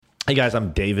Hey guys,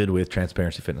 I'm David with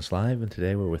Transparency Fitness Live, and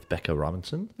today we're with Becca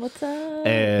Robinson. What's up?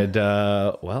 And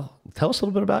well, tell us a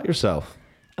little bit about yourself.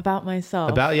 About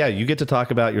myself. You get to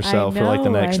talk about yourself for like the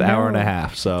next hour and a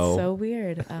half. So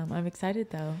weird. I'm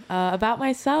excited though. About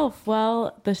myself.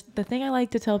 Well, the thing I like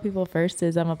to tell people first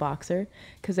is I'm a boxer,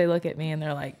 because they look at me and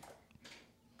they're like,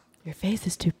 "Your face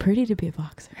is too pretty to be a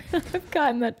boxer." I've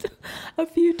gotten that a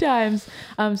few times.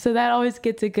 So that always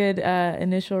gets a good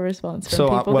initial response from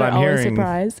people. What They're I'm always hearing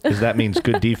surprised. is that means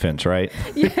good defense, right?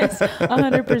 Yes,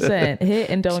 100%. Hit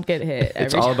and don't get hit.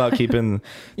 It's all about keeping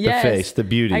the face, the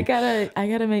beauty. I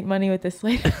gotta make money with this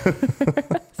later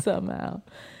somehow.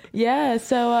 Yeah.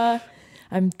 So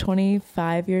I'm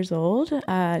 25 years old. 2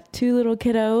 little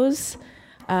kiddos.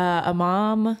 A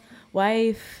mom,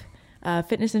 wife.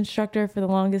 Fitness instructor for the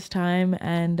longest time,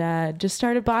 and just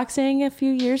started boxing a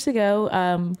few years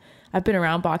ago. I've been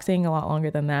around boxing a lot longer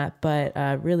than that, but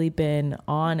really been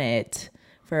on it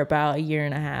for about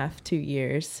 1.5 2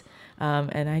 years.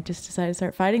 And I just decided to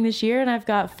start fighting this year, and I've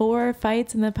got 4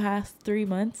 fights in the past 3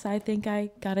 months. I think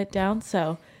I got it down.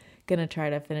 So gonna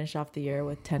try to finish off the year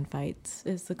with 10 fights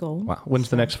is the goal. Wow. When's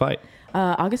the next fight?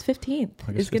 August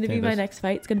 15th is going to be my next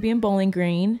fight. It's going to be in Bowling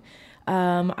Green.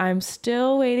 I'm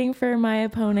still waiting for my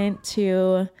opponent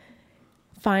to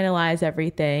finalize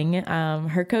everything.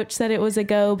 Her coach said it was a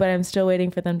go, but I'm still waiting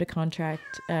for them to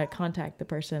contact the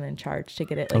person in charge to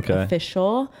get it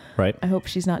official. Right. I hope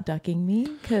she's not ducking me,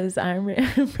 because I'm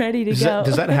ready to go.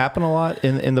 Does that happen a lot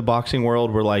in the boxing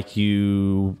world, where like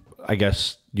I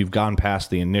guess you've gone past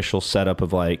the initial setup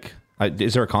of like,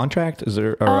 is there a contract? Is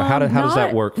there, or how does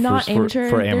that work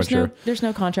for amateur? There's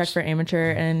no contract for amateur.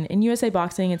 And in USA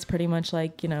Boxing, it's pretty much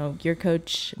like, your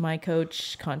coach, my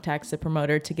coach contacts the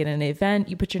promoter to get an event.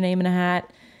 You put your name in a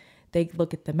hat. They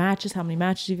look at the matches, how many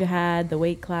matches you've had, the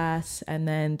weight class, and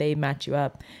then they match you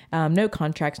up. No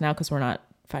contracts now, because we're not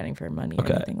fighting for money or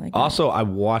anything like that. Also, I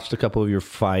watched a couple of your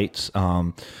fights.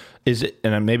 Is it,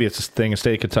 and maybe it's a thing in the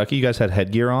state of Kentucky, you guys had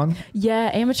headgear on?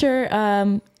 Yeah,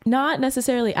 amateur, not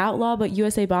necessarily outlaw, but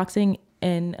USA Boxing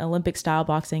and Olympic style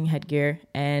boxing headgear.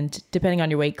 And depending on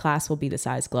your weight class will be the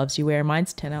size gloves you wear.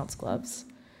 Mine's 10-ounce gloves.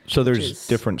 So there's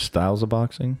different styles of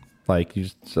boxing?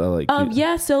 So like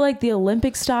the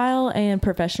Olympic style and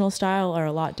professional style are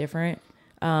a lot different.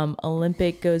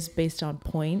 Olympic goes based on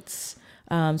points.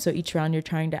 So each round you're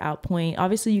trying to outpoint.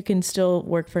 Obviously you can still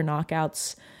work for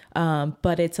knockouts,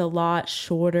 but it's a lot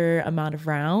shorter amount of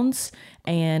rounds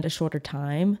and a shorter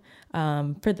time.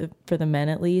 For the men,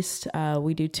 at least,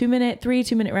 we do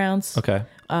 2-minute rounds. Okay.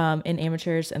 In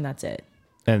amateurs, and that's it.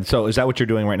 And so is that what you're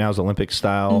doing right now, is Olympic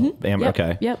style? Mm-hmm. Yep.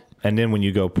 Okay. Yep. And then when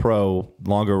you go pro,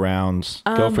 longer rounds,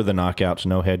 go for the knockouts,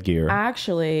 no headgear.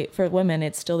 Actually, for women,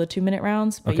 it's still the 2-minute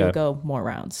rounds, but you'll go more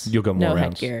rounds. You'll go more no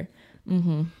rounds. Headgear.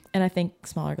 Mm-hmm. And I think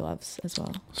smaller gloves as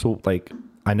well. So like,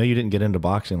 I know you didn't get into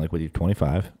boxing like when you were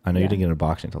 25. I know you didn't get into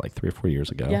boxing until like 3 or 4 years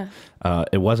ago. Yeah.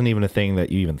 It wasn't even a thing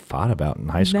that you even thought about in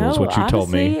high school, is what you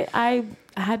told me. I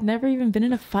had never even been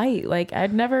in a fight. Like,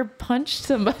 I'd never punched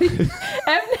somebody.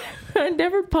 I'd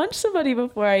never punched somebody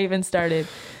before I even started.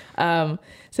 So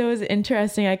it was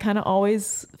interesting. I kind of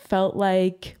always felt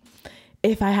like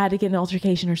if I had to get an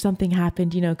altercation or something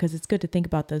happened, because it's good to think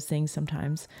about those things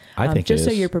sometimes. I think just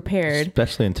so you're prepared,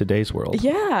 especially in today's world.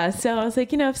 Yeah. So I was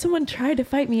like, if someone tried to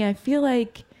fight me, I feel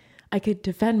like I could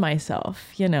defend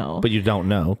myself, But you don't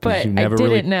know, because you never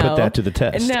really put that to the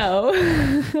test. No.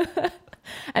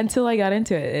 Until I got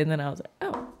into it, and then I was like,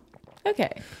 oh, okay,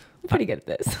 I'm pretty good at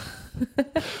this.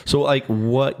 So like,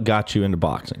 what got you into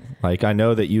boxing? Like, I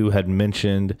know that you had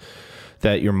mentioned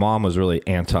that your mom was really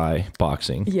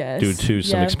anti-boxing, due to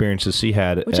some experiences she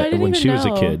had when she was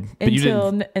a kid.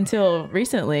 But until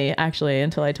recently, actually,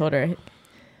 until I told her.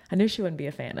 I knew she wouldn't be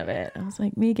a fan of it. I was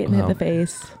like, me getting hit in the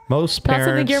face. Most parents,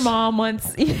 not something your mom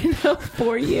wants,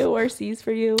 for you or sees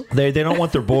for you. They don't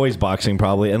want their boys boxing,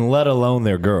 probably, and let alone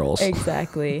their girls.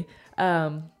 Exactly.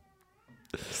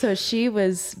 So she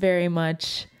was very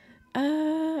much,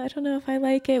 I don't know if I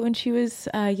like it. When she was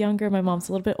younger, my mom's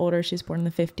a little bit older. She's born in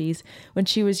the 50s. When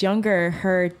she was younger,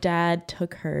 her dad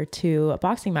took her to a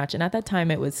boxing match. And at that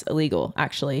time, it was illegal,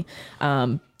 actually.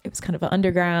 It was kind of an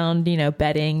underground,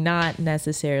 betting, not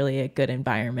necessarily a good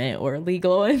environment or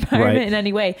legal environment in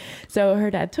any way. So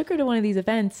her dad took her to one of these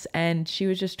events, and she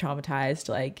was just traumatized,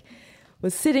 like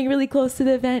was sitting really close to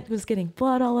the event, was getting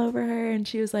blood all over her. And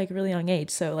she was like really young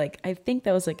age. So like, I think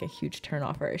that was like a huge turn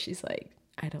off for her. She's like,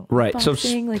 I don't like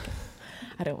boxing. Like,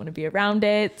 I don't want to be around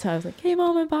it. So I was like, hey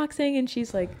mom, I'm boxing. And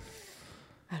she's like,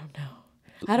 I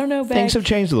don't know. Beck. Things have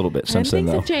changed a little bit since then,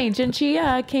 though. Things have changed. And she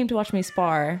came to watch me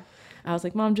spar. I was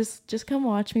like, Mom, just come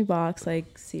watch me box,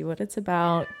 like see what it's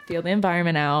about, feel the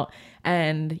environment out.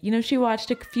 And, you know, she watched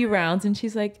a few rounds and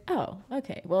she's like, oh,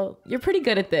 okay, well, you're pretty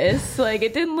good at this. Like,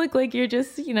 it didn't look like you're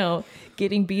just, you know,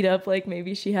 getting beat up like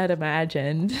maybe she had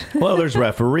imagined. Well, there's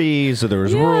referees,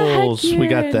 there's rules. We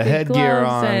got the headgear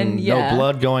on, and, no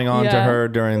blood going on to her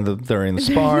during the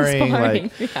sparring.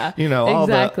 Like, you know,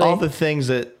 all the things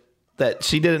that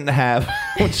she didn't have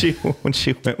when she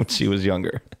went when she was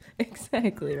younger.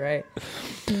 Exactly right.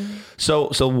 So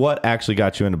what actually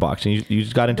got you into boxing?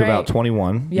 You got into about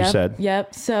 21. Yep, you said.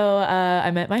 Yep. So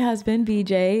I met my husband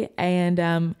BJ,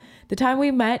 and the time we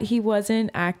met, he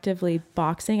wasn't actively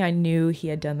boxing. I knew he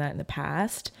had done that in the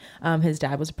past. His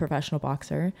dad was a professional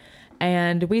boxer,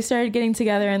 and we started getting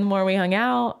together. And the more we hung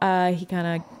out, he kind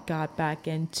of got back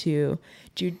into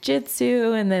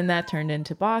jiu-jitsu, and then that turned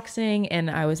into boxing. And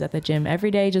I was at the gym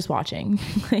every day just watching,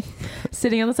 like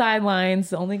sitting on the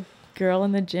sidelines, the only girl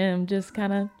in the gym, just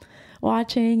kind of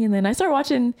watching. And then I started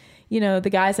watching, you know, the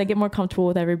guys. I get more comfortable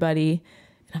with everybody,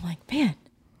 and I'm like, man,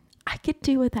 I could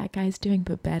do what that guy's doing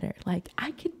but better. Like,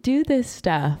 I could do this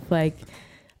stuff. Like,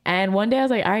 and one day I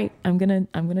was like, all right, I'm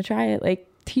gonna try it. Like,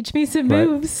 teach me some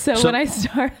moves. So when I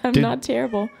start, I'm not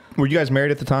terrible. Were you guys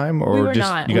married at the time, or we were just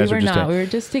not? You guys we were just not. We were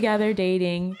just together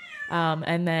dating,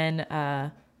 and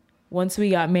then once we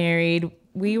got married,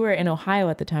 we were in Ohio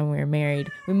at the time we were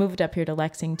married. We moved up here to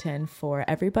Lexington for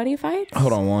Everybody Fights.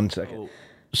 Hold on one second.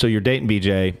 So you're dating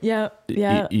BJ. Yeah.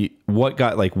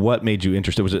 What made you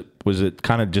interested? Was it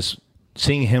kind of just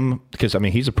seeing him, because I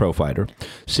mean he's a pro fighter,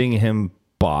 seeing him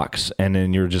box, and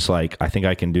then you're just like, I think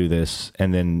I can do this,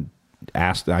 and then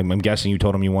asked, I'm guessing you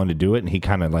told him you wanted to do it, and he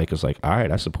kind of like was like, all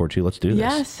right, I support you, let's do this.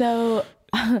 Yeah, so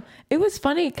it was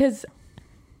funny because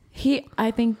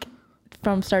I think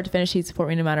from start to finish he'd support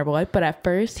me no matter what, but at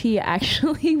first he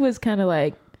actually was kind of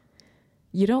like,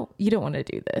 you don't want to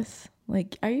do this.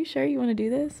 Like, are you sure you want to do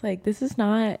this? Like, this is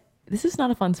not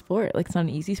a fun sport. Like, it's not an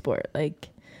easy sport. Like,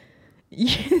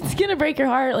 it's gonna break your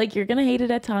heart. Like, you're gonna hate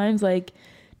it at times. Like,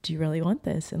 do you really want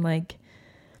this? And like,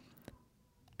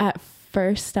 at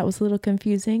first that was a little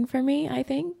confusing for me, I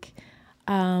think.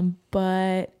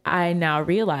 But I now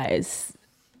realize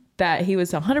that he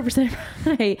was 100%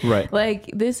 right. Right. Like,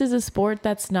 this is a sport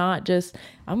that's not just,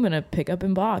 I'm going to pick up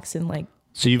and box and like,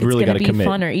 so you've really got to commit. It's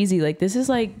fun or easy. Like, this is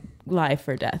like life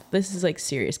or death. This is like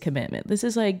serious commitment. This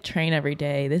is like train every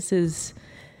day. This is,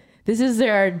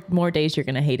 there are more days you're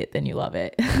going to hate it than you love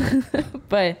it.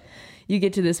 But you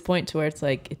get to this point to where it's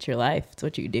like, it's your life. It's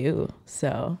what you do.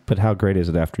 So. But how great is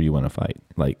it after you win a fight?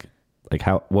 Like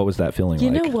what was that feeling like?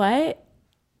 You know what?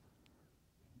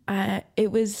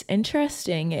 It was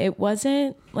interesting. It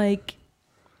wasn't like,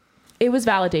 it was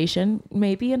validation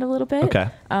maybe in a little bit. Okay.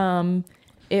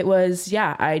 It was,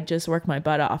 I just worked my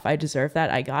butt off. I deserve that.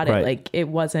 I got it. Right. Like, it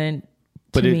wasn't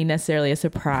to me necessarily a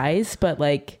surprise, but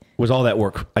like, was all that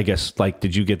work, I guess, like,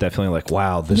 did you get that feeling like,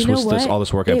 wow, all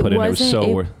this work I put in, it was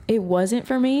so... It wasn't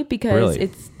for me because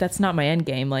that's not my end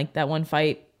game. Like, that one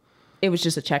fight, it was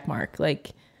just a check mark.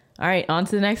 Like, all right, on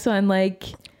to the next one. Like,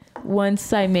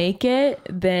 once I make it,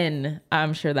 then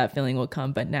I'm sure that feeling will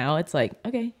come. But now it's like,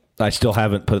 okay. I still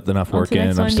haven't put enough work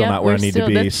in. I'm still not where I need to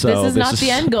be. This is not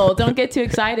the end goal. Don't get too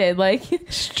excited. Like,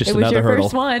 it's just another hurdle.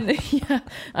 First one. Yeah,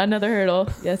 another hurdle.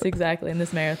 Yes, exactly. In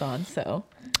this marathon.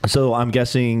 So I'm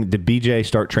guessing, did BJ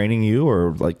start training you,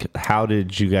 or like, how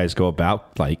did you guys go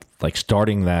about like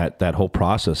starting that whole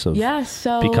process of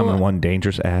becoming one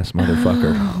dangerous ass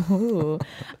motherfucker?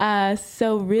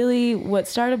 So really what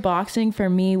started boxing for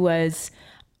me was,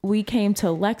 we came to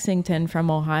Lexington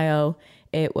from Ohio.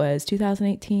 It was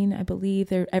 2018, I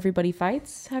believe. Everybody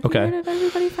Fights. Have you heard of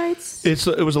Everybody Fights? It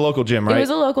was a local gym, right? It was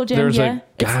a local gym, There's a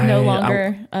guy, it's no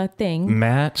longer a thing.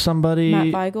 Matt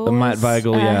Weigel. Matt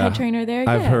Weigel, head trainer there.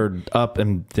 I've heard up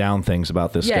and down things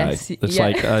about this guy. It's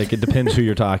like it depends who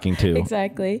you're talking to.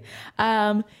 Exactly.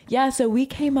 So we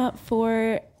came up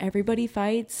for Everybody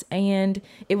Fights, and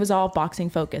it was all boxing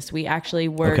focused. We actually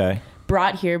were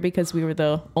brought here because we were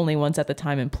the only ones at the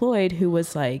time employed who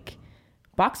was like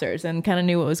boxers and kind of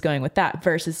knew what was going with that,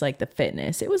 versus like the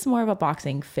fitness. It was more of a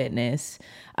boxing fitness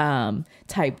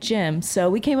type gym. So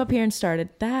we came up here and started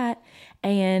that.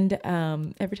 And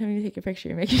every time you take a picture,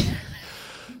 you're making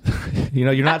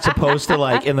you're not supposed to,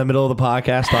 like, in the middle of the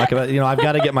podcast talk about, I've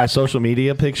got to get my social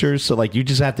media pictures. So like, you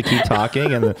just have to keep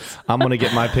talking, and I'm going to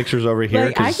get my pictures over here.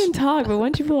 Like, I can talk, but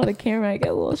once you pull out a camera, I get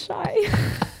a little shy.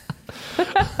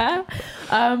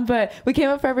 But we came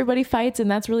up for Everybody Fights,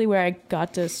 and that's really where I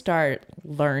got to start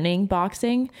learning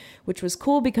boxing, which was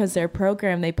cool because their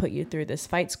program, they put you through this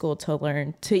fight school to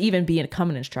learn to even become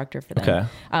an instructor for them.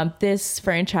 This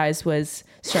franchise was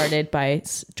started by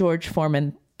George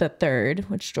Foreman the third,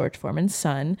 which George Foreman's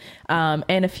son,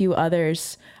 and a few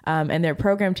others. And their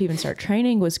program to even start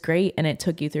training was great. And it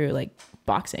took you through like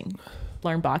boxing,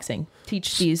 learn boxing,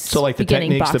 teach these so like the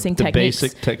beginning techniques, boxing the techniques.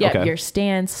 Basic okay. Your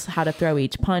stance, how to throw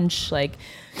each punch. Like,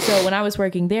 so when I was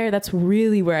working there, that's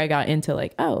really where I got into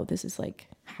like, oh, this is like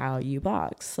how you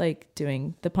box, like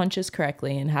doing the punches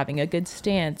correctly and having a good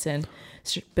stance and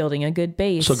building a good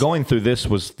base. So going through this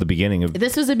was the beginning of...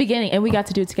 This was the beginning, and we got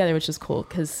to do it together, which is cool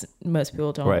because most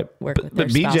people don't work with their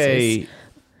spouses.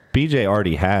 BJ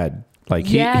already had, like,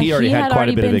 he already had quite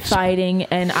a bit of experience. Fighting,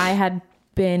 and I had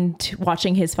been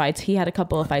watching his fights. He had a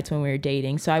couple of fights when we were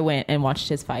dating, so I went and watched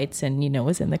his fights and,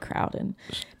 was in the crowd and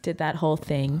did that whole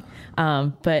thing.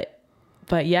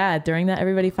 But yeah, during that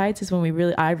Everybody Fights is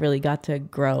when I really got to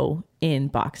grow in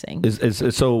boxing.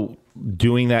 So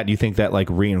doing that, do you think that like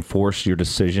reinforced your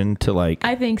decision to like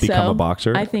become a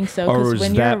boxer? I think so. Or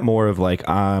was that more of like,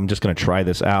 I'm just going to try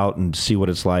this out and see what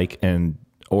it's like?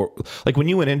 Or like when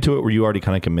you went into it, were you already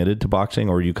kind of committed to boxing,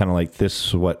 or were you kind of like, this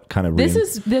is what kind of...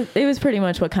 It was pretty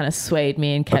much what kind of swayed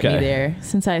me and kept me there.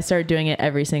 Since I started doing it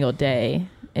every single day,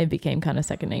 it became kind of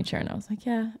second nature. And I was like,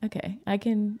 yeah, okay, I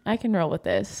can roll with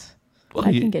this. Well,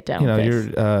 I can get down with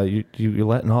this. You're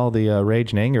letting all the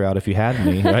rage and anger out if you had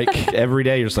me. Like every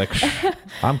day you're just like,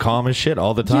 I'm calm as shit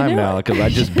all the time now because I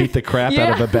just beat the crap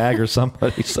out of a bag or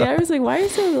somebody. So. Yeah, I was like, why are you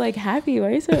so like happy? Why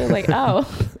are you so like, oh,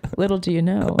 little do you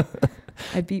know,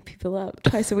 I beat people up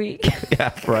twice a week.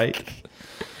 Yeah, right.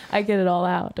 I get it all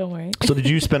out. Don't worry. So did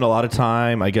you spend a lot of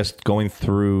time, I guess, going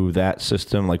through that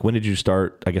system? Like when did you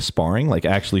start, I guess, sparring? Like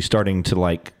actually starting to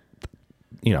like,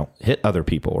 hit other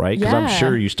people, right? Because I'm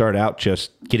sure you start out just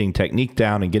getting technique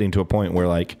down and getting to a point where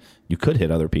like you could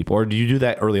hit other people. Or do you do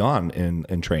that early on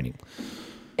in training?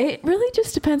 It really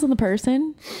just depends on the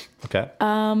person. Okay.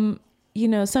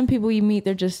 Some people you meet,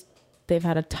 they've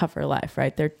had a tougher life,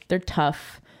 right? They're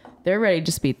tough. They're ready to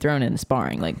just be thrown into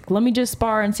sparring. Like, let me just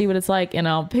spar and see what it's like, and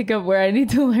I'll pick up where I need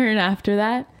to learn after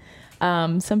that.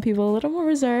 Some people a little more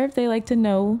reserved. They like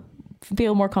to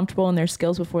feel more comfortable in their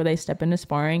skills before they step into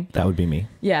sparring. That would be me.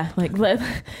 Yeah. Like,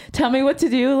 tell me what to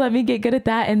do. Let me get good at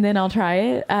that. And then I'll try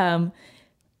it. And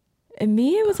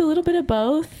me, it was a little bit of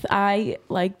both. I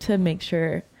like to make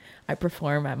sure I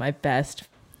perform at my best,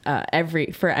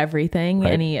 for everything,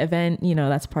 right. Any event,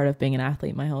 that's part of being an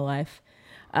athlete my whole life.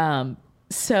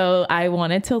 So I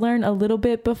wanted to learn a little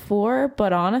bit before,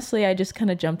 but honestly, I just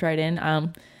kind of jumped right in.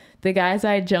 The guys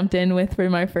I jumped in with for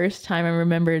my first time, I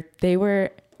remember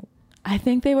I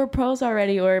think they were pros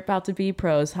already or about to be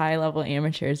pros, high-level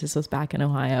amateurs. This was back in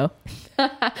Ohio.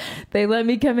 They let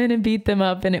me come in and beat them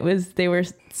up, and they were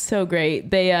so great.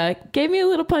 They gave me a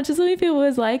little punches, let me feel what it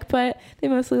was like, but they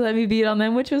mostly let me beat on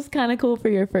them, which was kind of cool for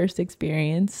your first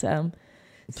experience. So,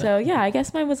 yeah, I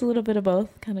guess mine was a little bit of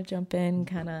both. Kind of jump in,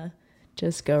 kind of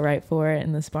just go right for it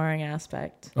in the sparring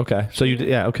aspect. Okay. So,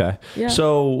 okay. Yeah.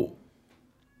 So,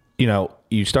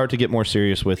 you start to get more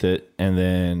serious with it, and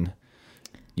then...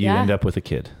 You end up with a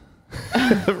kid,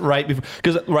 right?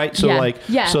 So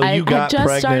you got just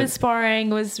pregnant, started sparring,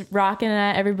 was rocking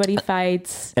at Everybody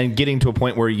Fights, and getting to a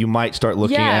point where you might start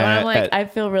looking at. I'm like, I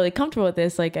feel really comfortable with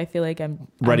this. Like, I feel like I'm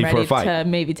ready for a fight to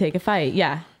maybe take a fight.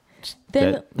 Yeah.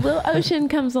 Then Lil Ocean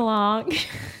comes along,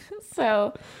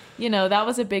 so that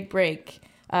was a big break.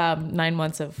 9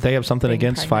 months of. They have something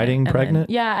against fighting pregnant.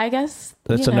 Yeah, I guess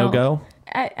that's a no-go.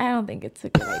 I don't think it's a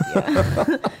good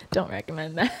idea. Don't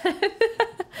recommend that.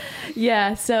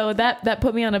 Yeah, so that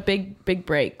put me on a big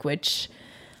break, which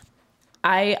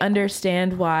I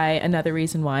understand why. Another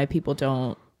reason why people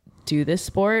don't do this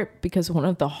sport, because one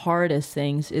of the hardest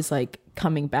things is like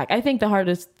coming back. I think the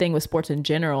hardest thing with sports in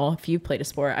general, if you played a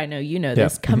sport, I know you know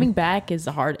this, coming back is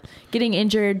the hard. Getting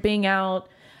injured, being out,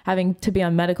 having to be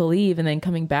on medical leave, and then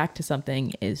coming back to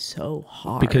something is so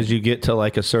hard. Because you get to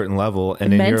like a certain level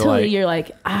and then mentally you're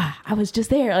like, I was just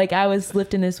there. Like I was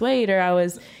lifting this weight, or I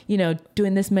was,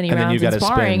 doing this many rounds in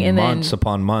sparring, and then months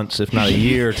upon months, if not a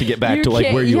year, to get back to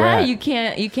like where you were at. You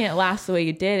can't last the way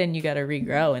you did, and you got to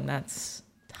regrow. And that's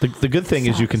the good thing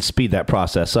is you can speed that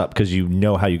process up because you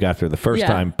know how you got there the first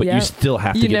time, but you still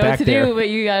have to get back there. But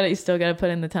you still got to put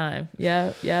in the time.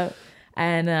 Yeah.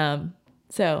 And,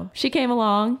 so she came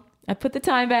along, I put the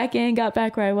time back in, got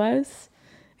back where I was,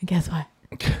 and guess what?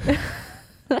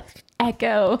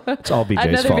 Echo. It's all BJ's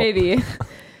Another fault. baby.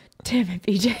 Damn it,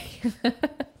 BJ.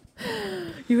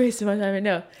 You wasted my time.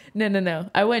 No.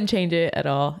 I wouldn't change it at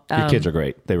all. Your kids are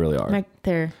great. They really are.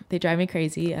 They drive me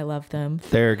crazy. I love them.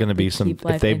 They're going to be some,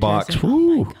 if they box. Oh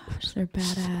my gosh, they're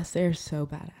badass. They're so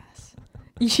badass.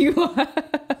 You are.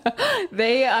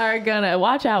 They are gonna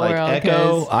watch out, like world.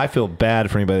 Echo, I feel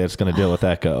bad for anybody that's gonna deal with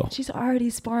Echo. She's already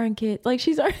sparring kids. Like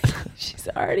she's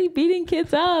already beating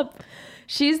kids up.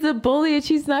 She's the bully and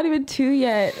she's not even 2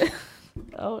 yet.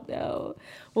 Oh no.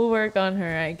 We'll work on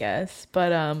her, I guess.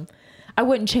 But I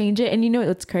wouldn't change it. And you know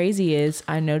what's crazy is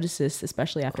I noticed this,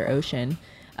 especially after Ocean.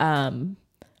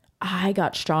 I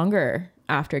got stronger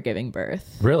after giving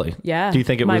birth. Really? Yeah. Do you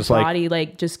think it was my body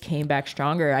like just came back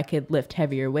stronger? I could lift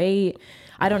heavier weight.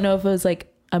 I don't know if it was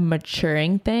like a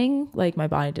maturing thing. Like my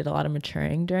body did a lot of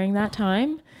maturing during that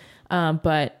time.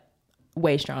 But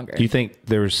way stronger. Do you think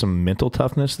there was some mental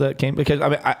toughness that came? Because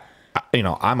I mean,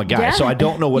 I'm a guy, so I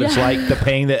don't know what it's like, the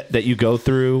pain that you go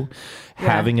through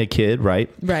having a kid, right?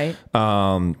 Right.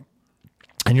 And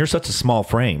you're such a small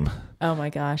frame. Oh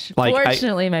my gosh. Like,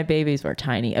 fortunately, my babies were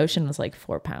tiny. Ocean was like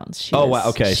 4 pounds. Wow.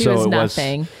 Okay. She was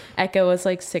nothing. Echo was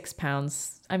like 6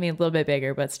 pounds. I mean, a little bit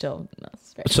bigger, but still. No,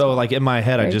 so like in my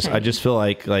head, I just feel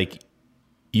like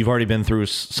you've already been through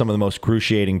some of the most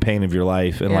excruciating pain of your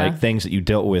life and like things that you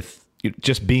dealt with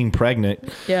just being pregnant.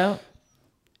 Yeah.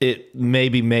 It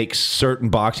maybe makes certain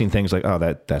boxing things like, oh,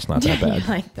 that's not that bad.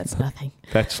 Like, that's nothing.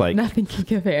 That's like nothing can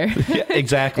compare. Yeah,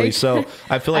 exactly. So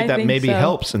I feel like that maybe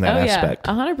helps in that aspect.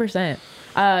 100%.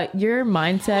 Your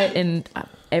mindset and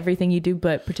everything you do,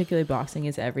 but particularly boxing,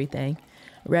 is everything.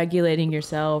 Regulating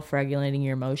yourself, regulating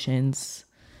your emotions,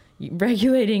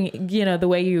 regulating, the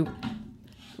way you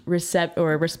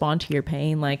respond to your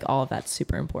pain. Like all of that's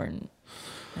super important.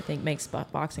 I think makes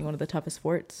boxing one of the toughest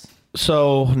sports.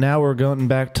 So now we're going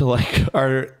back to like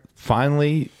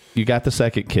finally you got the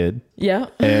second kid. Yeah.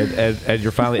 And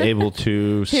you're finally able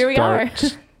to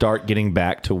start getting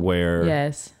back to where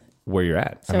you're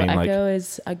at. So I mean, Echo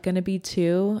is going to be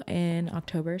 2 in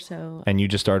October. So. And you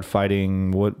just started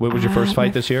fighting. What was your first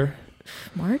fight this year?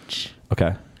 March.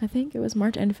 Okay. I think it was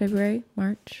March, end of February,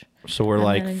 March. So we're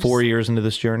like 4 years into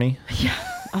this journey. Yeah.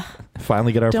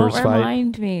 Finally get our first fight.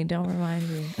 Don't remind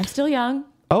me. I'm still young.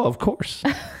 Oh, of course.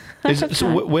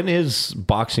 So when is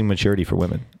boxing maturity for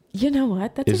women? You know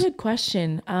what? That's a good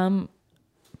question.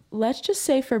 Let's just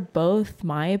say for both,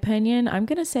 my opinion, I'm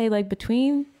going to say like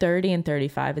between 30 and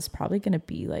 35 is probably going to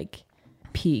be like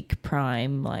peak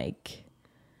prime. Like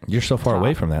you're so far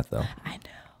away from that though. I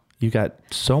know. You got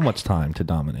so much time to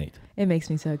dominate. It makes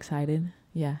me so excited.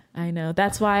 Yeah, I know.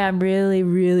 That's why I'm really,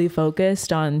 really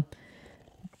focused on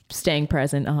staying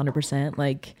present 100%.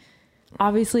 Like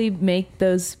obviously make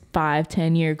those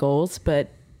 5-10 year goals, but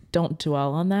don't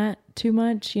dwell on that too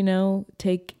much.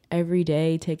 Take every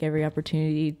day, take every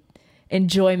opportunity,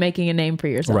 enjoy making a name for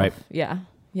yourself. Right. Yeah.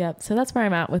 Yep. So that's where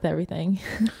I'm at with everything.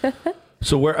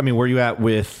 So where you at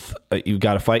with, you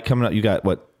got a fight coming up? You got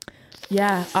what?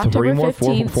 Yeah. October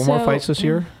 15th. Four more fights this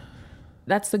year?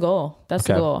 That's the goal. That's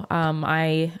the goal.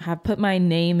 I have put my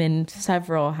name in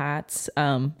several hats.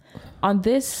 On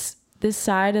this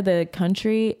side of the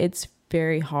country, it's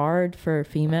very hard for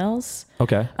females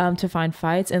to find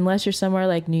fights unless you're somewhere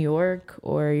like New York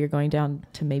or you're going down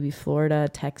to maybe Florida,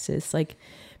 Texas, like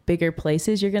bigger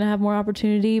places. You're going to have more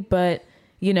opportunity. But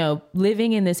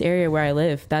living in this area where I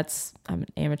live, I'm an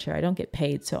amateur. I don't get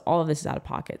paid. So all of this is out of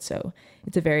pocket. So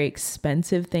it's a very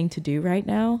expensive thing to do right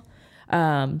now.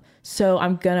 So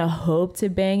I'm going to hope to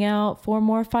bang out 4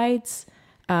 more fights.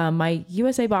 My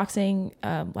USA boxing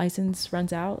license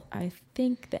runs out, I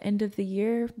think, the end of the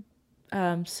year.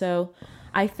 So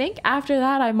I think after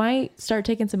that, I might start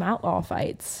taking some outlaw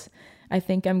fights. I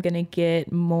think I'm going to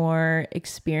get more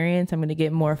experience. I'm going to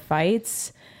get more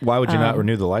fights. Why would you not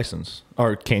renew the license?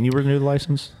 Or can you renew the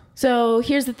license? So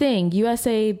here's the thing.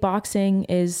 USA boxing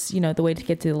is, the way to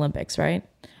get to the Olympics, right?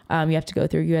 You have to go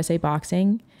through USA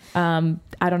boxing.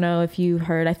 I don't know if you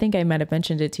heard, I think I might have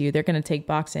mentioned it to you. They're going to take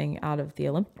boxing out of the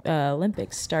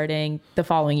Olympics starting the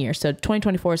following year. So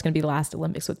 2024 is going to be the last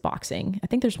Olympics with boxing. I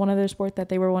think there's one other sport that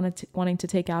they were wanting to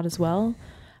take out as well.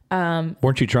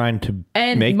 Weren't you trying to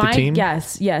make the team?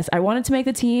 Yes. I wanted to make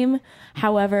the team.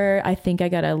 However, I think I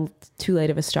got too late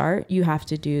of a start. You have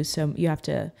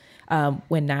to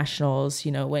win nationals,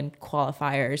 win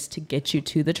qualifiers to get you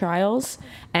to the trials.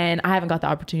 And I haven't got the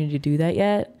opportunity to do that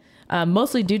yet.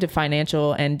 Mostly due to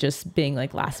financial and just being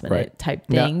like last minute type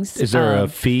things. Now, is there a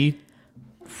fee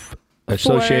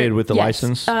associated with the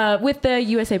license? With the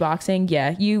USA Boxing,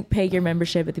 you pay your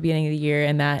membership at the beginning of the year,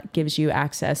 and that gives you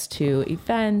access to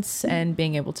events and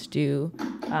being able to do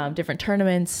different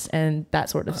tournaments and that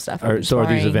sort of stuff. So are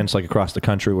these events like across the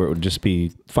country where it would just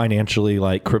be financially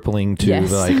like crippling to all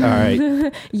right,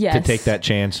 to take that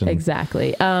chance?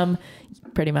 Exactly.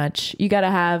 Pretty much. You got to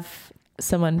have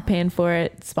someone paying for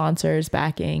it, sponsors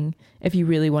backing, if you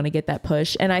really want to get that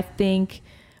push. And I think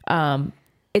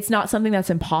it's not something that's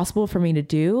impossible for me to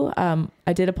do.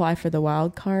 I did apply for the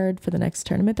wild card for the next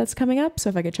tournament that's coming up. So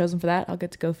if I get chosen for that, I'll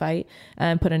get to go fight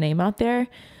and put a name out there.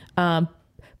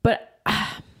 But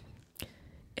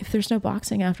if there's no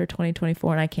boxing after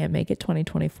 2024 and I can't make it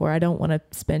 2024, I don't want to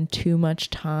spend too much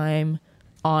time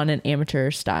on an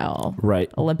amateur style,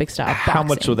 Olympic style boxing. How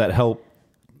much would that help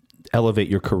elevate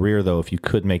your career though if you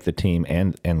could make the team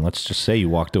and let's just say you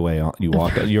walked away,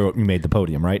 you made the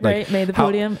podium, right? Made the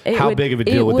podium. How big of a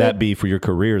deal would that be for your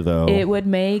career though? It would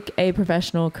make a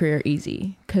professional career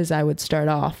easy because I would start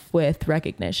off with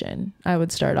recognition. I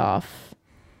would start off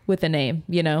with a name,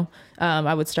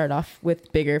 I would start off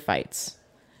with bigger fights.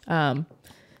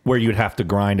 Where you'd have to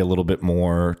grind a little bit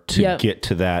more to get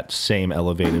to that same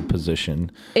elevated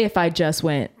position. If I just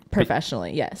went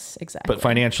professionally, yes, exactly. But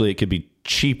financially, it could be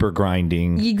cheaper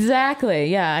grinding. Exactly.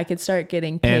 Yeah, I could start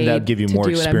getting paid, and that'd give you more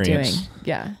experience.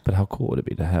 Yeah. But how cool would it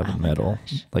be to have a medal?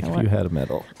 If you had a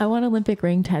medal. I want Olympic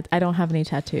ring tattoo. I don't have any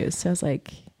tattoos, so I was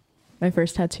like, my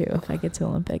first tattoo, if I get to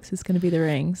Olympics, is going to be the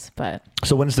rings. But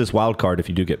so when is this wild card if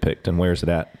you do get picked, and where is it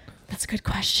at? That's a good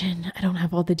question. I don't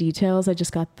have all the details. I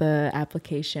just got the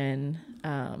application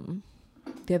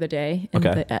the other day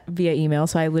via email.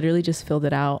 So I literally just filled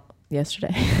it out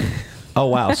yesterday. Oh,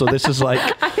 wow. So this is like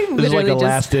a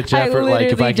last ditch effort.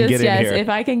 Like if I can get in here. If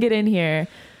I can get in here,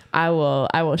 I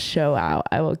will show out.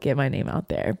 I will get my name out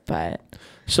there. But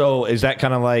so is that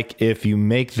kind of like if you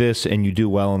make this and you do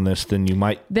well in this, then you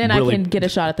might I can get a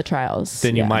shot at the trials.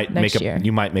 Then you might make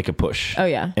a push. Oh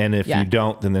yeah. And if you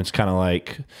don't, then it's kind of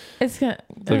like they're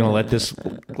gonna let this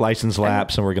license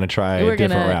lapse and we're gonna try a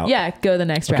different route. Yeah, go the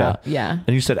next route. Yeah.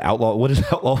 And you said outlaw. What is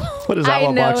outlaw? What is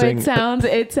outlaw boxing? It sounds.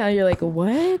 You're like,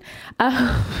 what?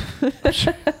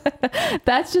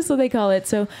 That's just what they call it.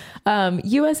 So,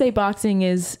 USA Boxing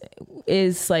is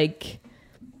like.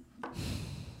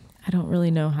 I don't really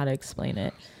know how to explain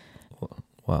it.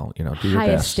 Well, do your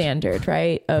highest best. Standard,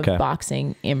 right, of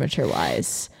boxing amateur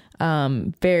wise.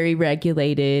 Very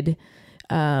regulated.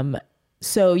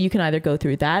 So you can either go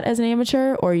through that as an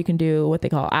amateur or you can do what they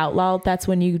call outlaw. That's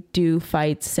when you do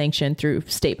fights sanctioned through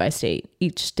state by state.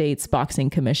 Each state's boxing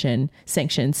commission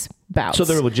sanctions bouts. So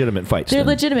they're legitimate fights. They're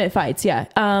legitimate fights, yeah.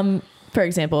 For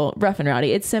example, Rough and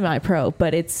Rowdy, it's semi-pro,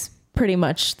 but it's pretty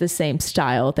much the same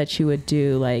style that you would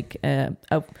do. Like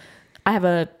I have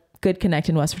a good connect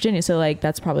in West Virginia. So like,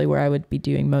 that's probably where I would be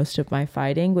doing most of my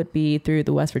fighting would be through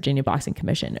the West Virginia Boxing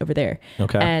Commission over there.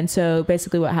 Okay. And so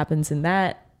basically what happens in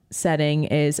that setting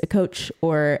is a coach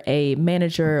or a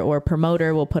manager or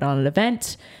promoter will put on an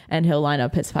event and he'll line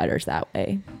up his fighters that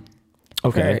way.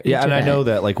 Okay. Yeah. And I know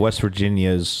that like West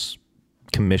Virginia's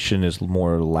commission is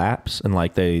more lax and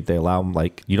like they allow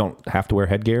like you don't have to wear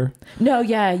headgear. No,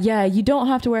 yeah, you don't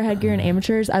have to wear headgear in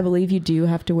amateurs. I believe you do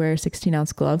have to wear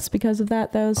 16-ounce gloves because of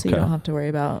that though, so you don't have to worry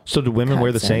about. So do women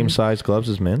wear the same size gloves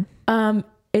as men?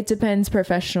 It depends,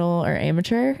 professional or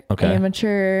amateur. Okay.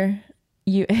 Amateur,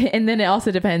 and then it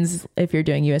also depends if you're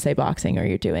doing USA Boxing or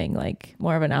you're doing like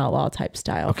more of an outlaw type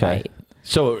style fight.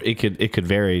 So it could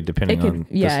vary depending on.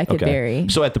 Yeah, it could vary.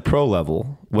 So at the pro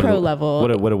level, what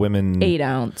are women?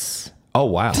 8-ounce. Oh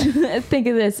wow! Think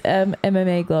of this: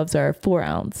 MMA gloves are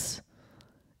 4-ounce.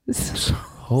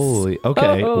 Holy,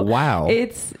 okay, wow!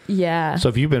 It's So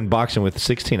if you've been boxing with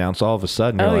 16-ounce, all of a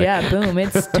sudden, boom!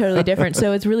 It's totally different.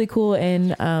 So it's really cool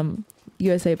in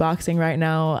USA Boxing right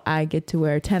now. I get to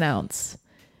wear 10-ounce.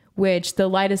 Which the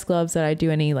lightest gloves that I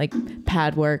do any like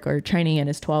pad work or training in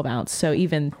is 12-ounce. So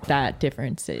even that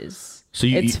difference is,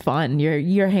 it's fun.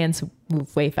 Your hands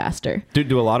move way faster.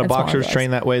 Do a lot of boxers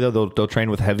train that way though? They'll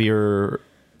train with heavier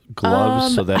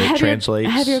gloves so that it translates?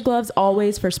 Heavier gloves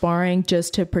always for sparring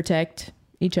just to protect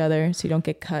each other. So you don't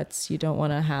get cuts. You don't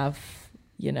want to have,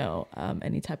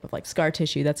 any type of like scar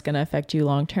tissue that's going to affect you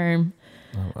long term.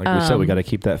 Like we said, we got to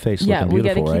keep that face looking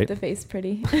beautiful, right? Yeah, we got to keep the face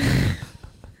pretty.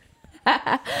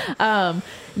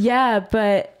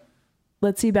 But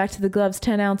let's see, back to the gloves.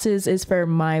 10 ounces is for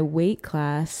my weight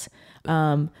class.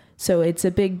 So it's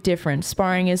a big difference.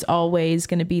 Sparring is always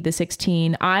going to be the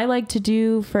 16. I like to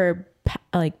do for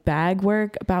like bag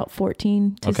work about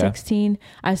 14 to 16.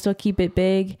 I still keep it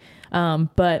big.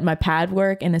 But my pad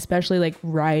work and especially like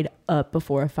right up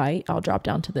before a fight, I'll drop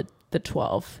down to the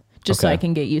 12 just so I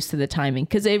can get used to the timing.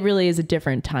 'Cause it really is a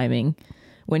different timing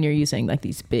when you're using like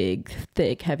these big,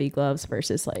 thick, heavy gloves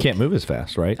versus like... Can't move as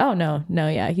fast, right? Oh, no.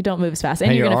 Yeah. You don't move as fast.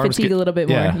 And you're going to fatigue a little bit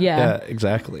more. Yeah,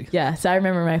 exactly. Yeah. So I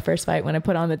remember my first fight when I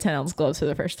put on the 10-ounce gloves for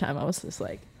the first time, I was just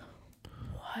like,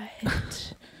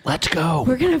 what? Let's go.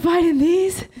 We're going to fight in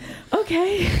these?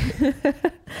 Okay.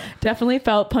 Definitely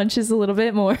felt punches a little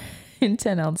bit more in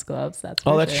 10-ounce gloves. That's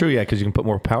true. Yeah, because you can put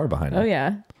more power behind it. Oh,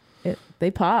 yeah.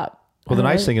 They pop. Well, the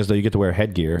nice thing is though, you get to wear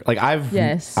headgear. Like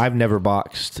I've never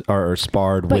boxed or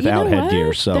sparred without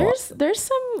headgear. So there's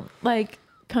some like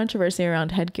controversy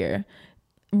around headgear.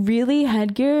 Really,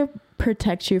 headgear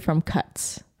protects you from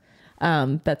cuts.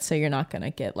 That's so you're not going to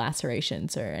get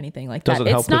lacerations or anything like that.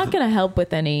 It's not going to help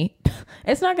with any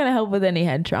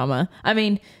head trauma. I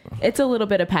mean, it's a little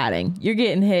bit of padding. You're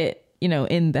getting hit,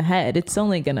 in the head. It's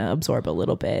only going to absorb a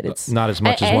little bit. It's not as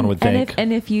much as one would think.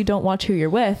 And if you don't watch who you're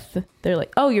with, they're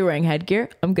like, oh, you're wearing headgear,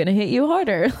 I'm going to hit you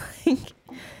harder. Like,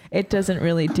 it doesn't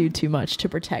really do too much to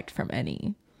protect from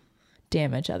any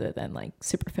damage other than like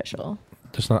superficial.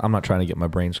 I'm not trying to get my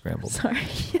brain scrambled. Sorry.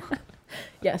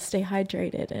 Yeah, stay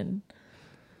hydrated and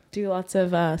do lots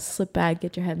of slip bag,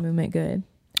 get your head movement good.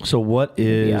 So what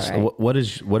is your what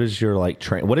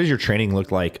does your training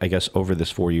look like, I guess, over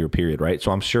this 4-year period, right?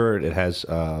 So I'm sure it has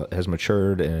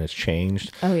matured and it's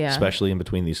changed. Oh yeah. Especially in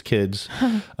between these kids.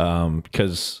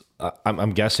 Because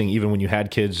I'm guessing even when you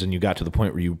had kids and you got to the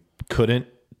point where you couldn't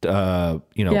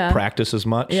practice as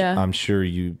much, I'm sure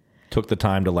you took the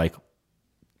time to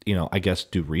I guess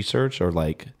do research or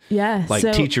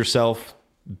teach yourself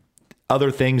other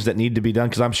things that need to be done,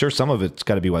 because I'm sure some of it's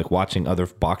got to be like watching other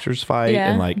boxers fight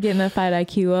and like getting the fight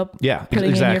IQ up. Yeah, putting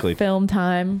exactly. in your film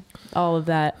time, all of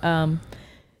that.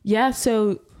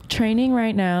 So training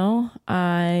right now,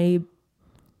 I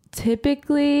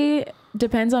typically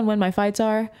depends on when my fights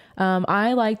are.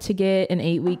 I like to get an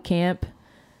 8-week camp.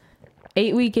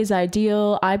 8 week is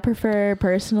ideal. I prefer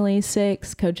personally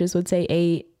 6. Coaches would say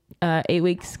 8. 8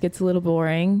 weeks gets a little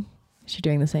boring. You're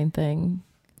doing the same thing.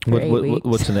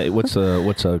 What's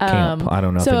a camp? I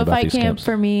don't know. So a fight camp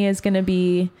for me is going to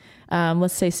be,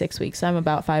 let's say 6 weeks. I'm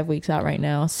about 5 weeks out right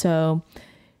now. So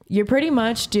you're pretty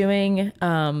much doing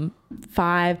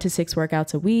 5 to 6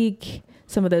 workouts a week.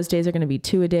 Some of those days are going to be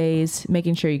 2-a-days,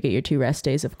 making sure you get your 2 rest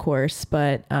days, of course,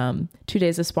 but 2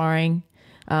 days of sparring.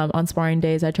 On sparring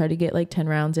days, I try to get like 10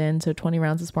 rounds in. So 20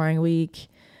 rounds of sparring a week.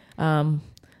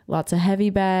 Lots of heavy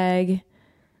bag.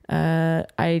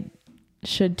 I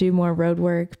should do more road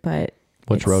work, but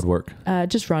what's road work?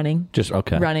 Just running.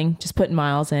 Running, just putting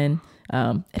miles in.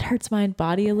 It hurts my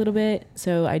body a little bit,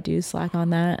 so I do slack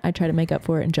on that. I try to make up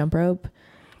for it in jump rope.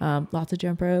 Lots of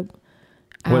jump rope.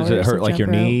 What does it hurt? Like your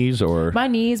knees or? My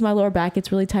knees, my lower back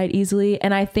gets really tight easily.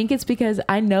 And I think it's because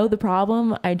I know the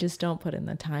problem. I just don't put in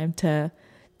the time to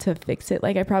fix it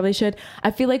like I probably should.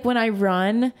 I feel like when I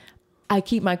run, I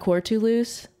keep my core too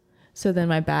loose. So then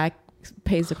my back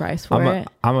pays the price for it.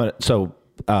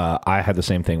 I have the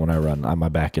same thing when I run. My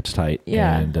back gets tight.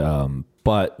 Yeah. And,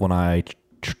 but when I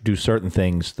do certain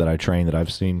things that I train that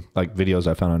I've seen, like videos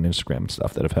I found on Instagram and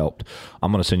stuff that have helped,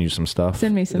 I'm going to send you some stuff.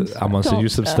 Send me some stuff. I'm going to send you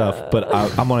some stuff, but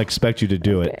I'm going to expect you to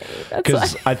do it.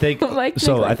 Because I think,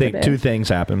 I think 2 things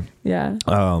happen. Yeah.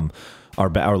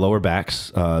 Our lower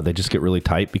backs, they just get really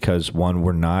tight because one,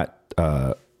 we're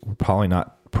probably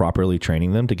not properly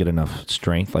training them to get enough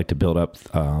strength, like to build up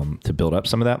some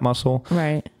of that muscle.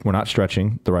 Right. We're not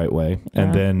stretching the right way.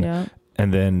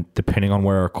 And then depending on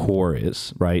where our core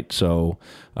is, right? So,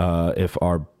 if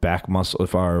our back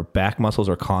muscles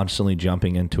are constantly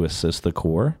jumping in to assist the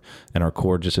core, and our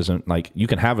core just isn't like, you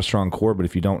can have a strong core, but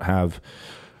if you don't have,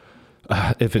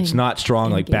 if it's not strong,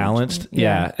 like balanced.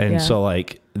 So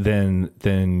like,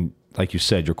 then like you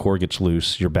said, your core gets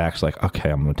loose, your back's like, okay,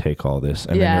 I'm going to take all this.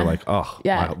 And then you're like,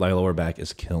 my lower back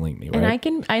is killing me. Right.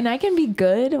 And I can be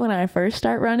good when I first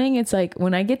start running. It's like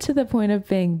when I get to the point of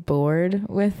being bored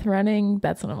with running,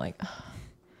 that's when I'm like, oh,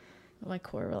 my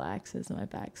core relaxes and my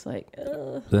back's like,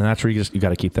 ugh. Then that's where you got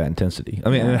to keep that intensity. I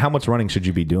mean, and how much running should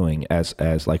you be doing as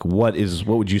like, what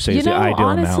would you say is the ideal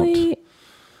honestly, amount?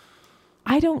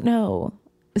 I don't know.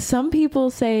 Some people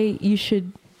say you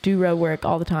should do road work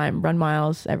all the time, run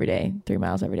miles every day, 3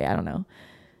 miles every day. I don't know.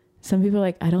 Some people are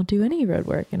like, I don't do any road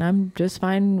work and I'm just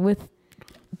fine with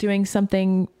doing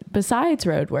something besides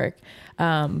road work.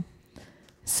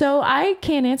 So I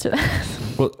can't answer that.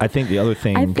 Well, I think the other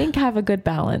thing, have a good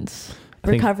balance.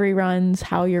 Recovery runs,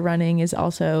 how you're running is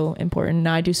also important.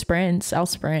 Now I do sprints. I'll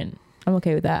sprint. I'm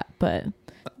okay with that, but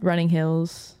running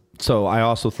hills. So I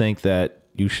also think that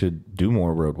you should do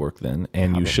more road work then,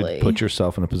 and you should put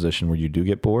yourself in a position where you do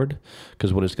get bored,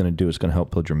 because what it's going to do is going to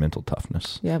help build your mental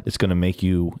toughness. Yep. It's going to make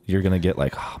you're going to get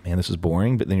like, oh man, this is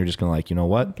boring. But then you're just going to like, you know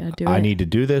what? I need to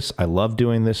do this. I love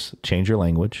doing this. Change your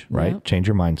language, right? Yep. Change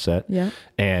your mindset. Yeah.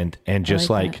 And just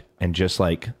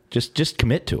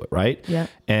commit to it. Right. Yeah.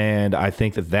 And I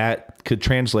think that could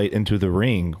translate into the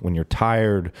ring when you're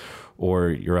tired or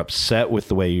you're upset with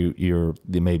the way you're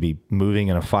maybe moving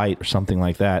in a fight or something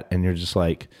like that. And you're just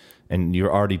like, and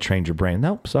you're already trained your brain.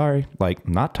 Nope, sorry. Like,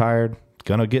 I'm not tired.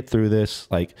 Gonna get through this.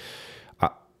 Like,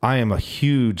 I am a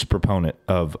huge proponent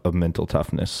of mental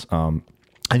toughness. And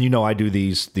I do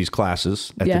these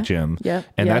classes at the gym,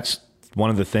 and that's one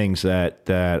of the things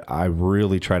that I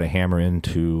really try to hammer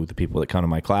into the people that come to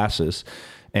my classes.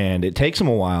 And it takes them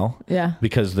a while,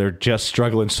 because they're just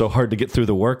struggling so hard to get through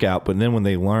the workout. But then when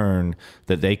they learn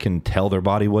that they can tell their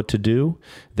body what to do,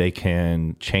 they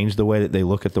can change the way that they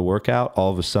look at the workout.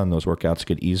 All of a sudden, those workouts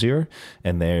get easier,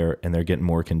 and they're getting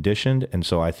more conditioned. And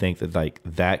so I think that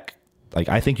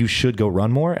I think you should go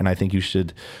run more, and I think you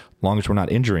should. Long as we're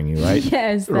not injuring you, right?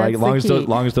 Yes, that's right.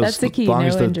 That's the key.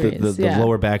 The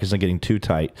lower back isn't getting too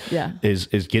tight. Is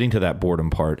getting to that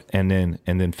boredom part, and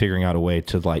then figuring out a way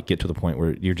to get to the point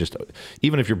where you're just,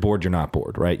 even if you're bored, you're not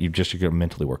bored, right? You're going to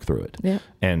mentally work through it. Yeah,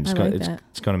 and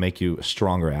it's going to make you a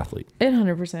stronger athlete. It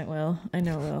 100% will. I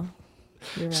know it will.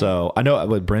 Right. So I know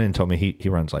what Brennan told me. He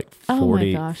runs like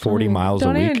 40 miles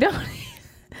a week.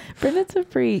 Brennan's a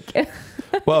freak.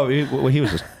 Well, he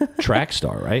was a track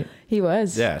star, right? He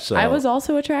was. Yeah. So I was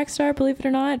also a track star, believe it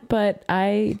or not. But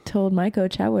I told my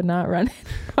coach I would not run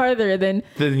farther than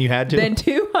you had to. Then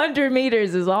 200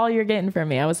 meters is all you're getting from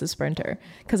me. I was a sprinter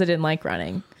because I didn't like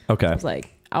running. Okay. I was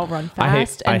like, I'll run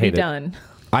fast and be done.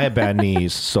 I have bad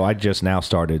knees, so I just now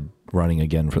started running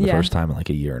again for the first time in like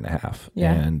a year and a half.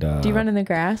 Yeah. And do you run in the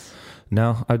grass?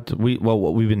 No,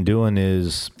 what we've been doing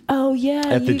is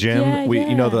at the gym,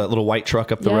 the little white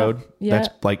truck up the road. That's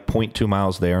like 0.2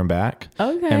 miles there and back.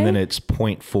 Okay. And then it's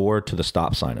 0.4 to the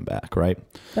stop sign and back, right?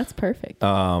 That's perfect.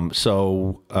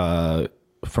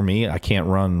 For me, I can't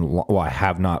run. I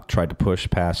have not tried to push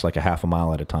past like a half a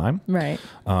mile at a time. Right.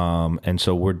 And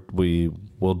so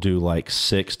we'll do like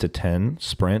 6 to 10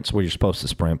 sprints where you're supposed to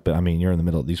sprint, but I mean, you're in the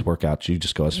middle of these workouts. You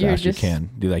just go as fast as you can.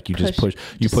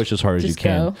 You push as hard as you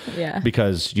can. Yeah.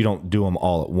 Because you don't do them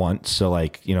all at once. So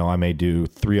I may do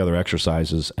 3 other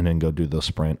exercises and then go do the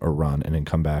sprint or run and then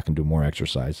come back and do more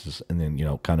exercises. And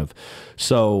then,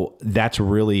 so that's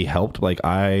really helped.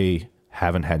 I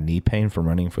haven't had knee pain from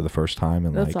running for the first time.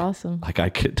 And that's awesome. I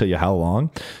couldn't tell you how long.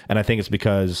 And I think it's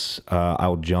because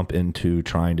I'll jump into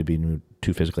trying to be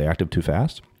too physically active too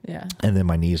fast. Yeah. And then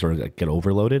my knees get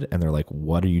overloaded and they're like,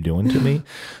 what are you doing to me?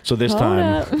 So this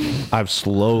time I've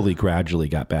gradually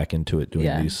got back into it,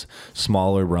 doing these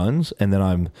smaller runs. And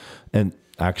then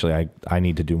actually I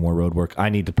need to do more road work. I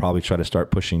need to probably try to start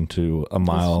pushing to a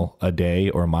mile a day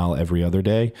or a mile every other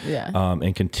day. Yeah.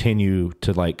 And continue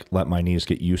to let my knees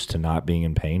get used to not being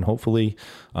in pain, hopefully.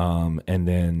 And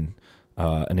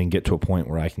then get to a point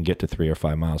where I can get to 3 or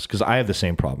 5 miles. Cause I have the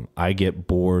same problem. I get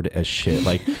bored as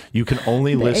shit. You can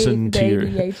only listen to your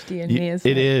ADHD in me is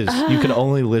you can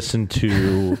only listen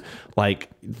to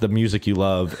the music you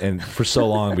love and for so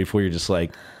long before you're just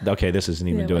like, okay, this isn't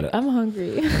even doing it. I'm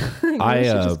hungry. I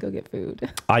should just go get food.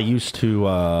 I used to,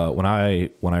 when I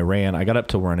ran, I got up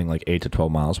to running 8 to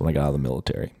 12 miles when I got out of the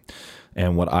military.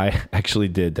 And what I actually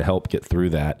did to help get through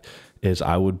that is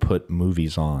I would put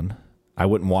movies on. I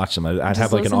wouldn't watch them. I'd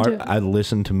have I'd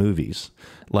listen to movies,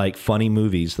 funny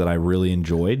movies that I really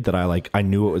enjoyed that I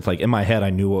knew it was in my head.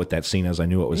 I knew what that scene is. I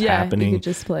knew what was happening. You could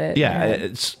just play it.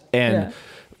 Yeah.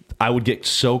 I would get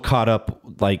so caught up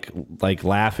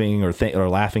laughing or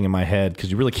laughing in my head because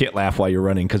you really can't laugh while you're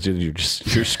running because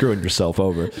you're screwing yourself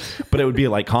over. But it would be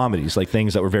comedies,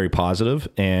 things that were very positive,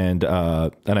 and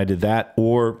I did that,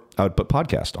 or I would put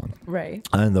podcast on. Right.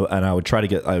 And I would try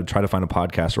to find a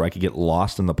podcast where I could get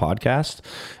lost in the podcast,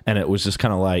 and it was just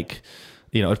kind of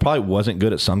it probably wasn't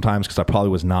good at sometimes because I probably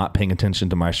was not paying attention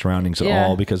to my surroundings at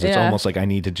all because it's almost I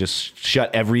need to just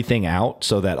shut everything out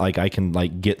so that I can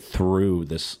get through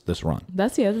this run.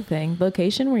 That's the other thing.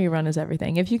 Location where you run is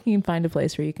everything. If you can find a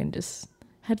place where you can just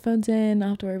headphones in, not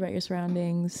have to worry about your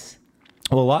surroundings.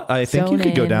 Well, I think you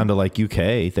could go down to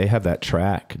UK. They have that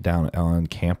track down on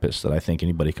campus that I think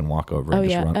anybody can walk over and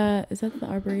just run. Is that the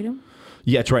Arboretum?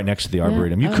 Yeah, it's right next to the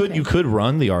Arboretum. You could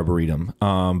run the Arboretum,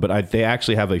 but they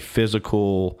actually have a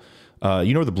physical.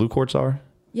 You know where the blue courts are?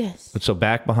 Yes. So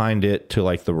back behind it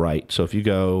to the right. So if you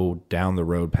go down the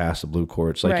road past the blue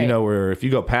courts, where if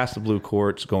you go past the blue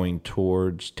courts going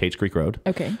towards Tate's Creek Road,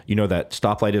 okay, that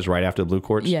stoplight is right after the blue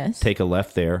courts. Yes. Take a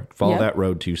left there, follow that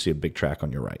road till you see a big track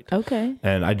on your right. Okay.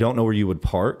 And I don't know where you would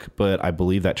park, but I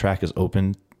believe that track is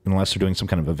open unless they're doing some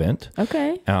kind of event.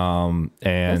 Okay. And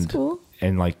that's cool.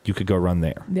 And you could go run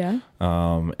there. Yeah.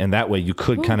 And that way you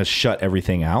could kind of shut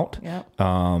everything out. Yeah.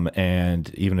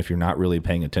 And even if you're not really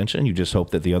paying attention, you just hope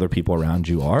that the other people around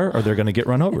you are, or they're going to get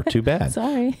run over. Too bad.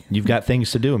 Sorry. You've got things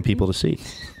to do and people to see.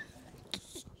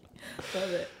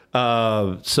 Love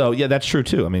it. So yeah, that's true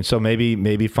too. I mean, so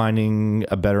maybe finding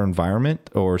a better environment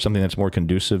or something that's more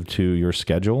conducive to your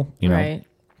schedule, Right.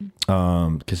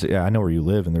 Because I know where you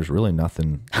live and there's really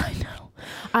nothing. I know.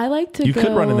 I like to You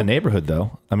could run in the neighborhood,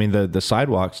 though. I mean, the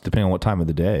sidewalks, depending on what time of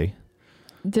the day.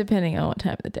 Depending on what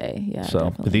time of the day, yeah.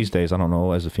 So but these days, I don't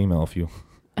know, as a female, if you...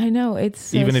 I know, it's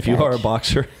so even if you are a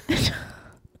boxer...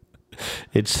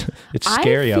 It's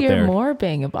scary out there. I fear more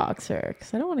being a boxer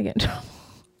because I don't want to get in trouble.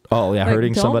 Oh, yeah,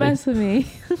 hurting somebody? Don't mess with me.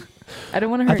 I don't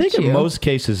want to hurt you. I think in most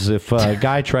cases, if a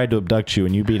guy tried to abduct you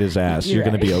and you beat his ass, you're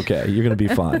going to be okay. You're going to be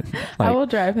fine. I will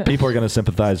drive him. People are going to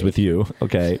sympathize with you,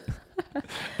 okay?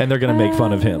 And they're going to make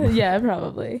fun of him. Yeah,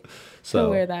 probably. So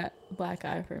wear that black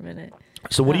eye for a minute.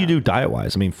 So what do you do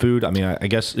diet-wise? I mean, food, I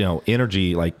guess,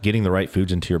 energy, like getting the right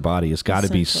foods into your body has got to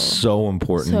be so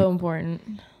important. So important.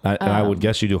 And I would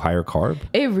guess you do higher carb.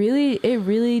 It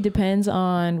really depends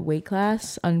on weight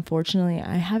class. Unfortunately,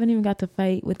 I haven't even got to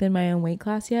fight within my own weight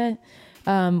class yet,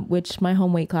 which my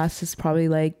home weight class is probably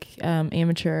like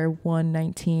amateur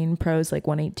 119, pros like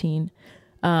 118.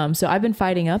 So I've been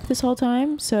fighting up this whole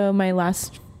time. So my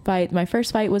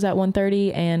first fight was at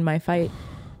 130, and my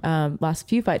last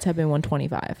few fights have been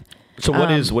 125. So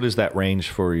what is that range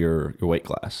for your weight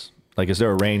class? Like, is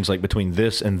there a range like between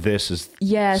this and this is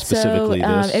specifically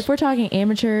this? If we're talking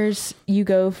amateurs, you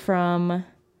go from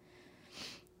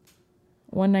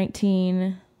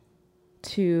 119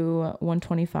 to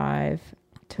 125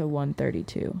 to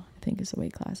 132, I think is the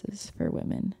weight classes for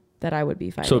women that I would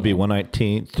be fighting. So it'd be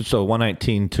 119. So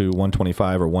 119 to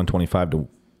 125 or 125 to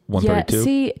 132? Yeah,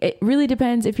 see, it really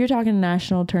depends. If you're talking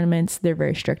national tournaments, they're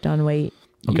very strict on weight.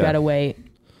 You got to weigh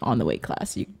on the weight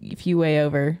class. If you weigh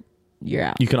over, you're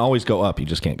out. You can always go up. You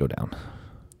just can't go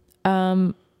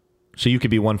down. So you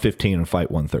could be 115 and fight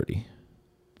 130.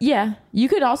 Yeah. You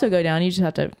could also go down. You just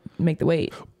have to make the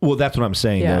weight. Well, that's what I'm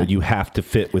saying, though. You have to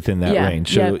fit within that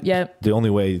range. So the only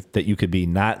way that you could be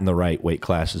not in the right weight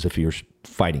class is if you're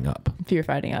fighting up. If you're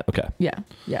fighting up. Okay. Yeah.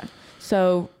 Yeah.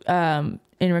 So,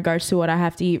 in regards to what I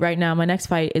have to eat right now, my next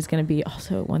fight is going to be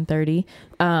also at 130.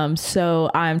 So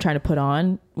I'm trying to put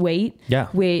on weight. Yeah.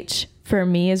 Which for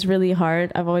me is really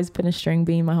hard. I've always been a string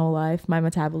bean my whole life. My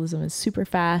metabolism is super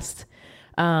fast.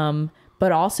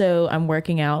 But also I'm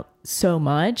working out so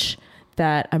much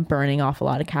that I'm burning off a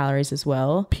lot of calories as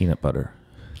well. Peanut butter.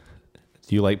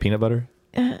 Do you like peanut butter?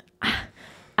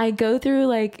 I go through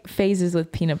like phases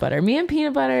with peanut butter. Me and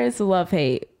peanut butter is a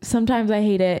love-hate. Sometimes I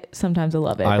hate it. Sometimes I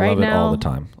love it. I love it all the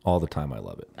time. All the time I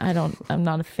love it. I'm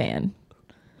not a fan.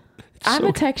 I'm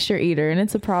a texture eater, and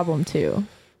it's a problem too.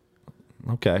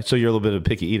 Okay. So you're a little bit of a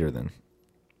picky eater then?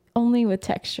 Only with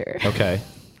texture. Okay.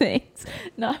 Thanks.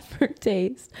 Not for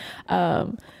taste.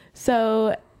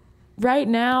 So right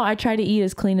now I try to eat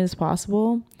as clean as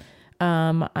possible.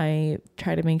 I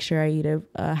try to make sure I eat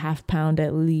a half pound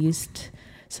at least,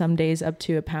 some days up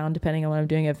to a pound, depending on what I'm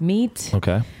doing, of meat.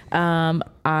 Okay.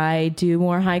 I do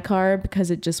more high carb because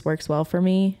it just works well for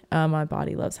me. My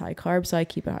body loves high carb, so I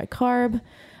keep it high carb.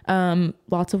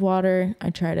 Lots of water. I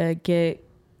try to get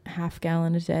half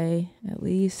gallon a day at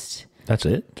least. That's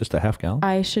it? Just a half gallon?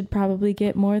 I should probably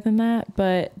get more than that,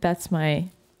 but that's my...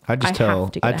 I tell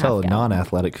a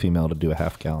non-athletic female to do a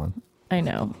half gallon. I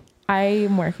know.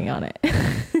 I'm working on it.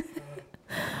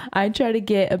 I try to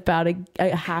get about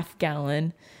a half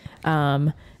gallon.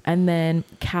 And then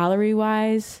calorie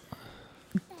wise,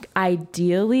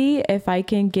 ideally, if I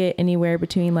can get anywhere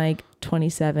between like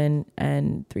 27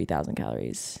 and 3,000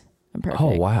 calories, I'm perfect.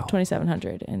 Oh, wow.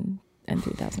 2,700 and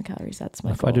 3,000 calories. That's my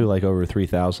goal. If I do like over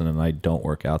 3,000 and I don't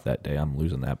work out that day, I'm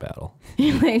losing that battle.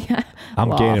 Like,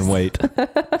 I'm gaining weight.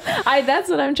 That's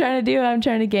what I'm trying to do. I'm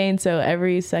trying to gain. So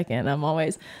every second I'm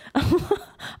always,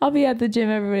 I'll be at the gym.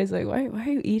 Everybody's like, why are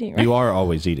you eating? Right? You are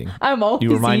always eating. I'm always eating.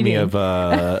 You remind me of,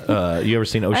 you ever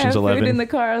seen Ocean's 11? Food in the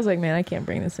car. I was like, man, I can't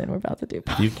bring this in. We're about to do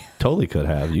podcast. You totally could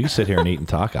have. You can sit here and eat and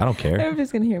talk. I don't care.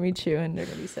 Everybody's going to hear me chew and they're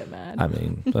going to be so mad. I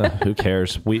mean, who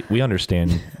cares? We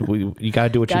understand. You got to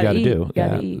do what you got to do.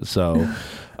 Gotta eat. So,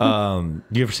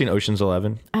 you ever seen Ocean's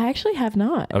 11? I actually have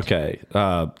not. Okay.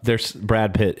 There's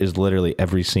Brad Pitt is literally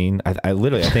every scene. I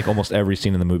think almost every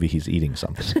scene in the movie he's eating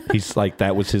something. He's like,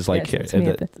 that was his like. Yes,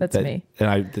 that's me.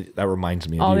 And that reminds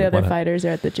me of all the other fighters are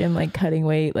at the gym like cutting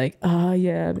weight. Like, oh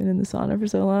yeah, I've been in the sauna for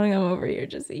so long. I'm over here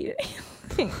just eating.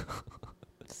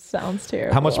 Sounds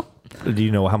terrible. How much? Do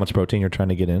you know how much protein you're trying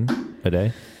to get in a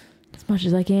day? As much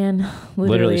as I can.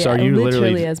 Literally. So are you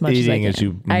literally as much eating as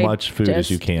much food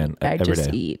as you can every day? I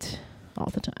just eat all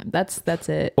the time. That's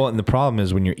it. Well, and the problem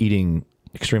is when you're eating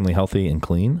extremely healthy and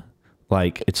clean,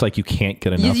 like it's like you can't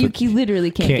get enough. You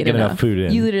literally can't get enough food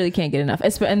in. You literally can't get enough.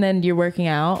 And then you're working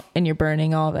out and you're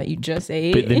burning all that you just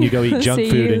ate. But then you go eat junk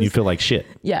food and you feel like shit.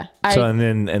 Yeah. And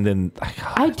then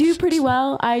I do pretty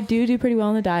well. I do pretty well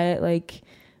on the diet. Like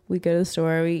we go to the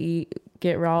store, we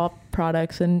get raw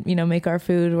products and make our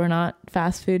food. We're not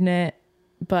fast fooding it.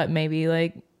 but maybe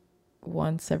like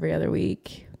once every other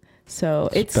week. So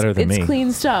it's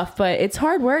clean stuff, but it's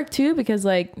hard work too, because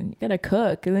like you gotta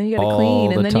cook and then you gotta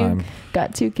clean and then you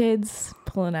got 2 kids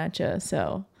pulling at you.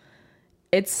 So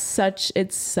it's such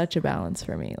a balance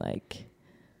for me. Like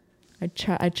I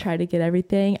try to get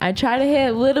everything. I try to hit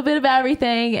a little bit of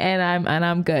everything, and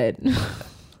I'm good.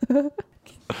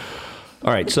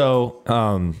 All right. So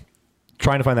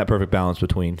trying to find that perfect balance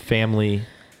between family,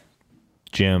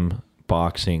 gym,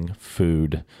 boxing,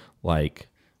 food, like,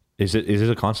 is it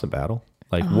a constant battle?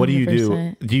 Like, 100%. What do you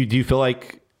do? Do you feel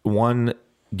like, 1,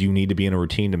 do you need to be in a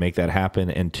routine to make that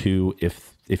happen? And 2,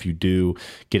 if you do,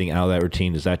 getting out of that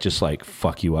routine, does that just like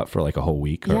fuck you up for like a whole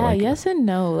week? Yeah, like, yes and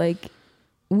no. Like,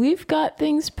 we've got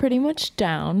things pretty much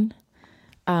down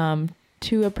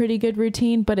to a pretty good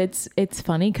routine, but it's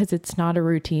funny because it's not a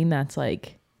routine that's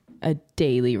like a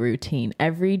daily routine.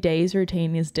 Every day's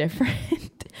routine is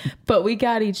different, but we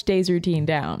got each day's routine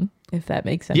down, if that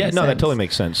makes sense. Yeah, no, that totally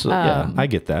makes sense. Yeah, I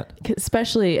get that.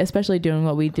 Especially doing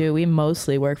what we do, we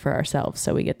mostly work for ourselves,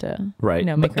 so we get to make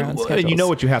our own schedules. You know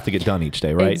what you have to get done each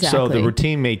day, right? Exactly. So the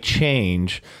routine may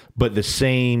change, but the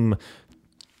same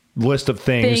list of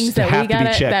things that have to be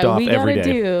checked off every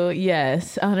day. Do,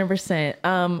 yes, 100%.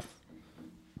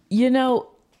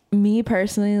 Me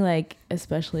personally, like,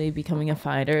 especially becoming a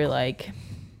fighter, like,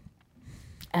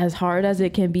 as hard as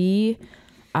it can be,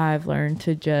 I've learned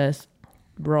to just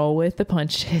roll with the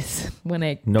punches when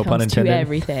it comes to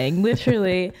everything.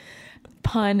 Literally,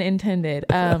 pun intended.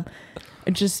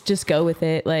 Just go with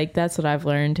it. Like, that's what I've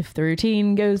learned. If the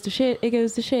routine goes to shit, it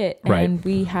goes to shit, and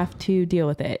we have to deal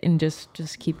with it and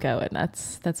just keep going.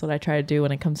 That's what I try to do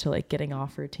when it comes to like getting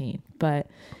off routine. But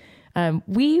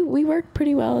we work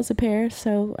pretty well as a pair,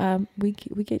 so we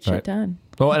get shit done.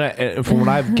 Well, and from what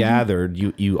I've gathered,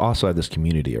 you also have this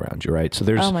community around you, right? So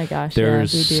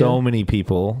there's so many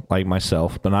people like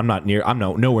myself, but I'm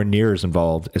nowhere near as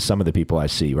involved as some of the people I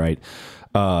see, right?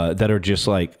 That are just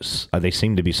like, they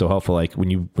seem to be so helpful. Like when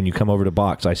you come over to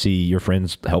box, I see your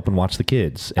friends helping watch the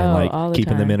kids and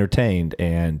keeping them entertained.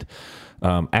 And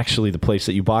actually, the place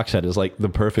that you box at is like the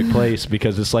perfect place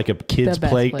because it's like a kid's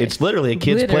play. It's literally a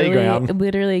kid's playground.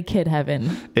 Literally kid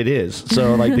heaven. It is.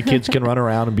 So like the kids can run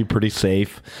around and be pretty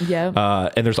safe. Yeah.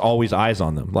 And there's always eyes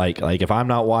on them. Like if I'm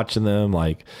not watching them,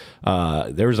 like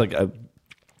there was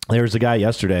a guy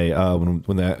yesterday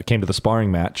when they came to the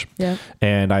sparring match,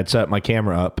 and I'd set my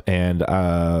camera up, and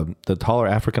the taller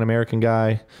African American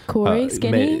guy, Corey,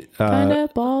 skinny, kind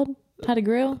of bald, had a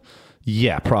grill.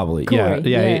 Yeah, probably. Corey,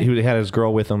 yeah. He had his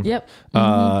girl with him. Yep.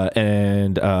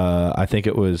 And I think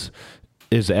it was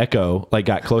his Echo like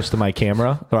got close to my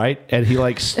camera, right? And he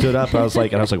like stood up. I was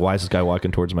like, why is this guy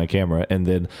walking towards my camera? And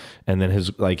then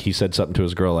his like he said something to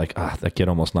his girl like, that kid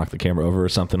almost knocked the camera over or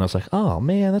something. I was like, oh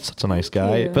man, that's such a nice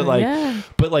guy.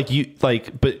 But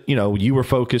you were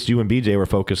focused. You and BJ were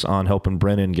focused on helping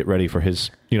Brennan get ready for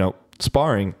his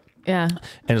sparring. Yeah.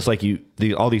 And it's like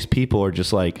all these people are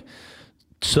just like.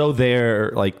 So they're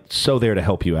to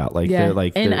help you out.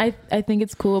 I think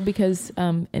it's cool because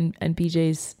and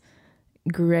BJ's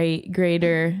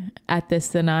greater at this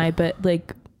than I, but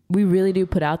like we really do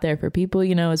put out there for people,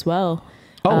 as well.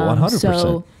 100%.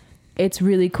 So it's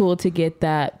really cool to get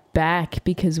that back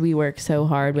because we work so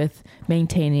hard with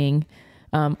maintaining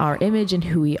our image and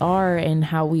who we are and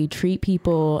how we treat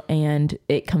people, and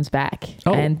it comes back.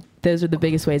 And those are the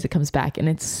biggest ways it comes back, and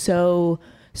it's so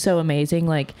amazing.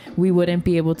 Like we wouldn't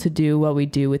be able to do what we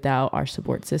do without our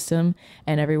support system,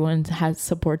 and everyone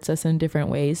supports us in different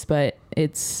ways, but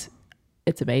it's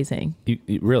amazing. You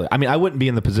really, I mean, I wouldn't be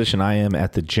in the position I am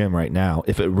at the gym right now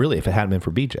if it hadn't been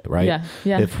for BJ, right?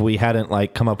 Yeah. If we hadn't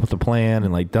like come up with a plan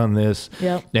and like done this,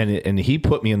 and he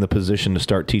put me in the position to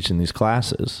start teaching these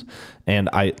classes, and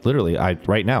I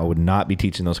right now would not be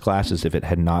teaching those classes if it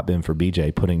had not been for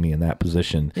BJ putting me in that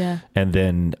position. Yeah. And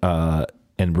then,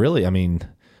 and really, I mean,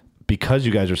 because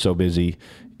you guys are so busy,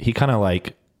 he kind of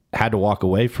like had to walk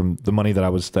away from the money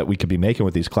that we could be making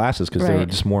with these classes because they were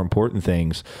just more important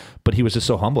things. But he was just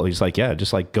so humble. He's like, yeah,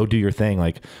 just like go do your thing.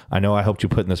 Like, I know I helped you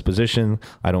put in this position.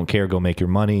 I don't care. Go make your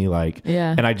money. Like,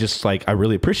 and I just like, I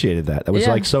really appreciated that. That was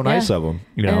like so nice of him,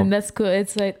 And that's cool.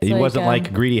 It's like, he wasn't like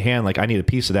a greedy hand. Like I need a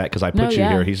piece of that because I put you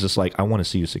here. He's just like, I want to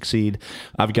see you succeed.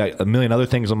 I've got a million other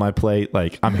things on my plate.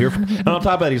 Like I'm here. And on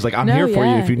top of that, he's like, I'm here for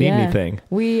you if you need anything.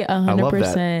 We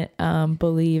 100%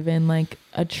 believe in like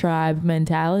a tribe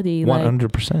mentality.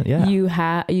 100%. Yeah. You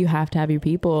have to have your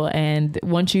people. And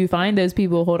once you find those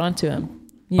people, hold on to them.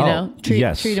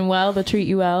 treat them well. They'll treat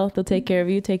you well. They'll take care of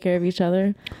you, take care of each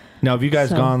other. Now, have you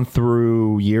guys gone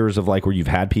through years of like where you've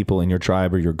had people in your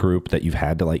tribe or your group that you've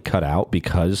had to like cut out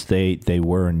because they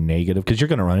were negative? Because you're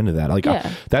going to run into that. Like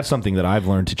that's something that I've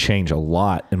learned to change a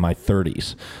lot in my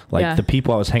 30s. Like the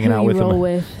people I was hanging out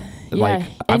with. Like,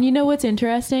 and you know what's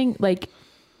interesting? Like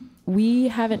we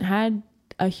haven't had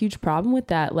a huge problem with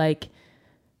that. Like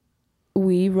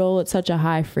we roll at such a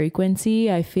high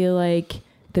frequency. I feel like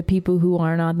the people who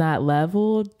aren't on that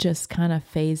level just kind of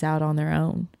phase out on their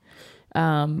own.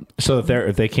 So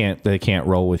if they can't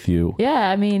roll with you. Yeah.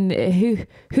 I mean,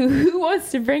 who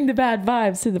wants to bring the bad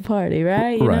vibes to the party,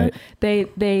 right? You know?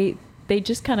 They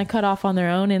just kind of cut off on their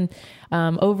own. And,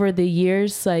 over the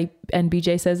years, like, and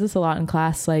BJ says this a lot in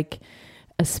class, like,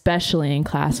 especially in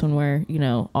class when we're,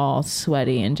 all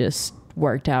sweaty and just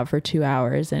worked out for 2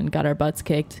 hours and got our butts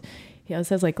kicked. He always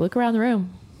says, like, look around the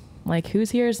room. Like,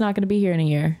 who's here is not going to be here in a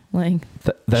year. Like,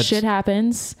 shit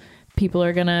happens. People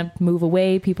are going to move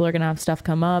away. People are going to have stuff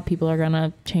come up. People are going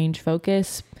to change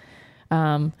focus.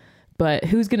 But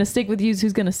who's going to stick with you is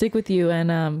who's going to stick with you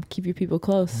and keep your people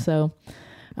close. So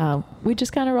we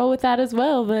just kind of roll with that as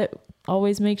well. But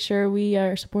always make sure we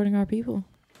are supporting our people.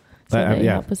 So they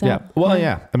help us out. Well,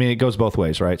 I mean, it goes both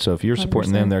ways, right? So if you're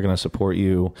supporting 100%. Them, they're going to support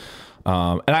you.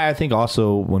 And I think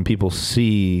also when people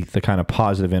see the kind of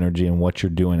positive energy and what you're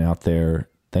doing out there,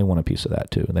 they want a piece of that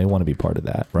too. They want to be part of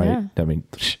that, right? Yeah. I mean,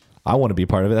 I want to be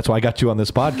part of it. That's why I got you on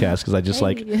this podcast, because I just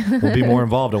will be more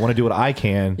involved. I want to do what I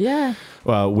can. Yeah.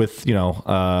 With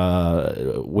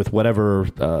with whatever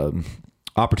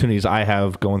opportunities I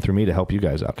have going through me to help you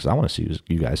guys out, because I want to see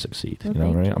you guys succeed.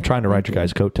 Well, right? I'm trying to ride your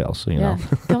guys' coattails. So, you know,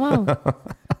 come on,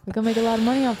 we're gonna make a lot of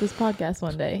money off this podcast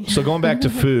one day. So going back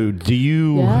to food, do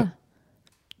you? Yeah.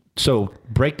 So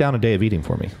break down a day of eating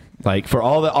for me, like for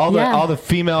all the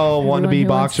female wannabe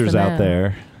boxers out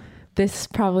there. This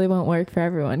probably won't work for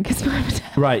everyone because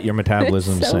your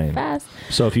metabolism's so insane. Fast.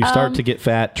 So if you start to get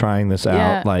fat trying this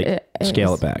out,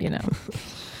 scale it back.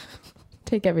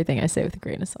 Take everything I say with a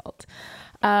grain of salt.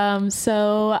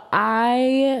 So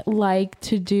I like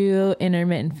to do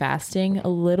intermittent fasting a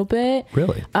little bit.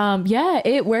 Really?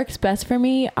 It works best for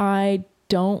me. I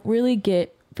don't really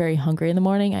get very hungry in the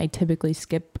morning. I typically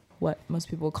skip what most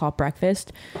people call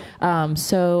breakfast.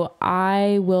 So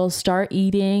I will start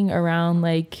eating around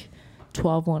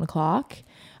 1 o'clock.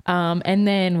 And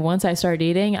then once I start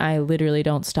eating, I literally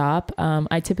don't stop.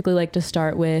 I typically like to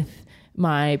start with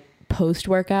my post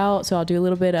workout. So I'll do a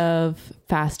little bit of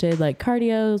fasted,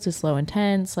 cardio, just low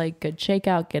intense, good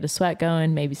shakeout, get a sweat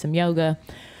going, maybe some yoga.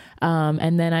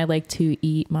 And then I like to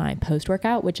eat my post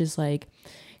workout, which is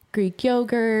Greek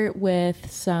yogurt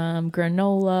with some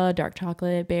granola, dark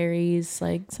chocolate, berries,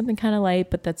 something kind of light,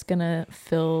 but that's going to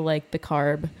fill the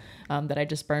carb that I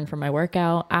just burned from my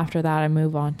workout. After that, I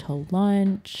move on to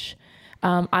lunch.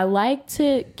 I like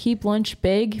to keep lunch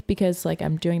big because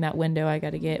I'm doing that window. I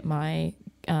got to get my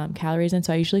calories in.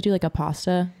 So I usually do a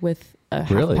pasta with a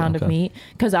half pound of meat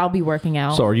because I'll be working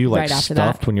out. So are you right after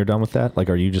stuffed that. When you're done with that?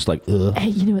 Are you just ugh? Hey,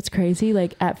 you know what's crazy?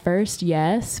 At first,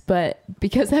 yes, but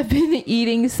because I've been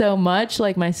eating so much,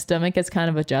 my stomach has kind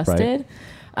of adjusted.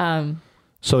 Right.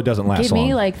 So it doesn't last long.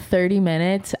 Give me 30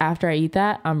 minutes after I eat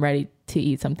that, I'm ready to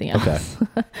eat something else.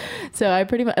 Okay. So I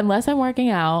pretty much, unless I'm working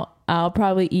out, I'll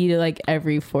probably eat it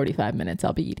every 45 minutes.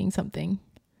 I'll be eating something.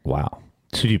 Wow.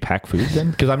 So do you pack food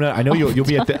then? Because I know you'll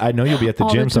be at the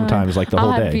gym sometimes, the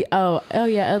whole day.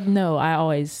 No, I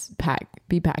always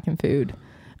be packing food.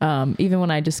 Even when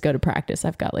I just go to practice,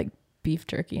 I've got beef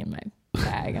jerky in my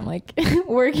bag. I'm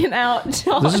working out.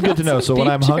 This is good to know. So when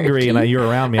I'm hungry and you're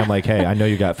around me, I'm hey, I know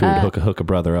you got food. Hook a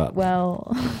brother up.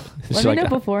 Well, let me know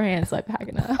beforehand so I pack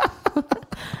enough.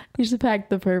 You should pack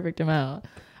the perfect amount.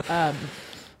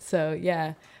 So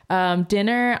yeah.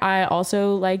 Dinner, I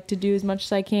also like to do as much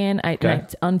as I can.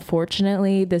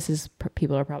 Unfortunately,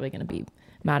 people are probably going to be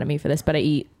mad at me for this, but I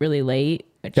eat really late.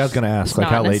 I was going to ask, how late do you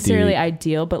eat? Not necessarily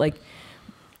ideal, but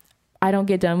I don't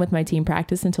get done with my team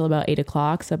practice until about 8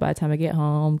 o'clock. So by the time I get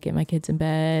home, get my kids in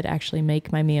bed, actually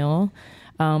make my meal,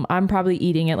 I'm probably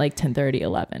eating at 10:30,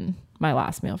 11, my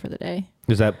last meal for the day.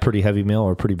 Is that pretty heavy meal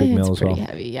or pretty big meal as well? It's pretty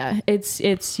heavy, yeah.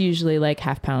 It's usually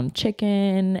half pound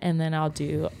chicken, and then I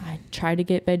try to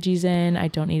get veggies in. I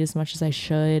don't eat as much as I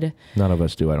should. None of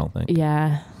us do, I don't think.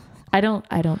 Yeah. I don't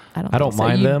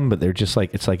mind them, but they're just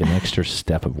it's an extra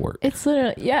step of work. It's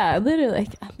literally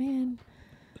man.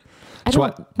 That's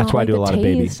why I do a lot of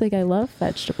baby. I love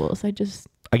vegetables. I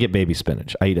get baby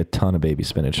spinach. I eat a ton of baby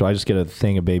spinach. So I just get a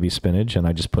thing of baby spinach and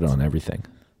I just put it on everything.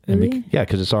 Really? Yeah,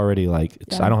 because it's already like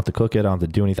I don't have to cook it. I don't have to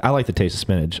do anything. I like the taste of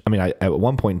spinach. I mean, at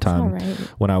one point in time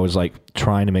when I was like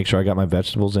trying to make sure I got my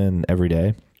vegetables in every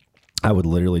day, I would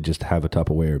literally just have a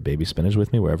Tupperware of baby spinach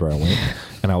with me wherever I went,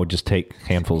 and I would just take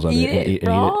handfuls of it and eat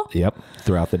it. Yep,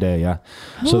 throughout the day. Yeah,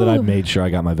 so that I made sure I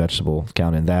got my vegetable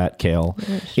count in that kale.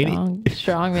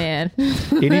 Strong man.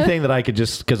 Anything that I could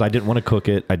just because I didn't want to cook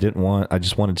it. I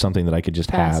just wanted something that I could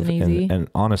just have. And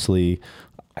honestly,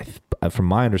 from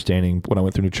my understanding, when I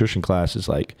went through nutrition class, is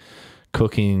like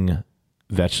cooking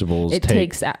vegetables. It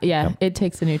takes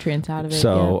the nutrients out of it.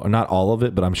 So not all of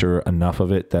it, but I'm sure enough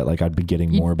of it that like I'd be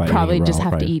getting more by probably eating just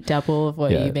raw, have to eat double of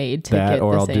what you made to that, get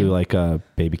or the I'll same. do like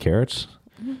baby carrots.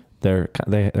 They're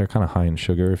kind of high in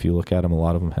sugar. If you look at them, a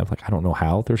lot of them have like I don't know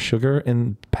how there's sugar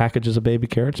in packages of baby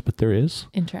carrots, but there is.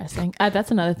 Interesting.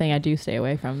 That's another thing I do stay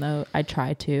away from though. I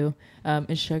try to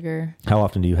is sugar. How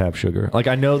often do you have sugar? Like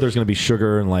I know there's going to be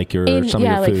sugar in like some of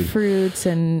your food. Like fruits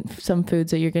and some foods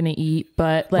that you're going to eat,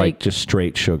 but like just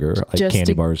straight sugar, like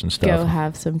candy bars and stuff. Go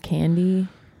have some candy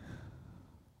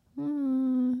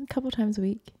a couple times a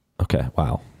week. Okay.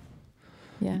 Wow.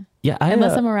 Yeah. Yeah.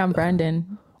 Unless I'm around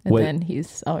Brendan. And then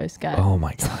he's always got. Oh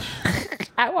my gosh!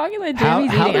 I walk in the gym,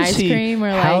 he's eating ice cream,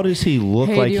 or like, how does he look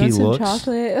like he looks?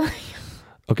 Chocolate.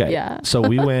 Okay, yeah. So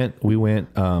we went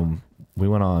on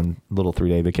a little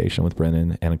 3-day vacation with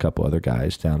Brennan and a couple other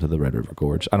guys down to the Red River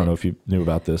Gorge. I don't know if you knew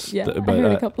about this. Yeah, but I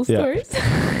heard a couple stories.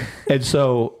 And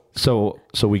so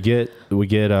we get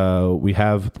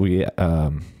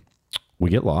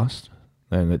lost,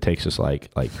 and it takes us like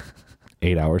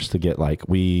 8 hours to get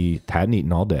we hadn't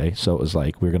eaten all day, so it was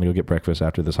like we were gonna go get breakfast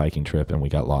after this hiking trip, and we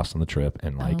got lost on the trip,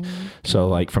 and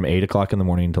from 8 o'clock in the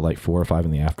morning to 4 or 5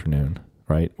 in the afternoon,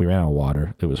 right? We ran out of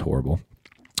water. It was horrible.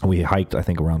 We hiked I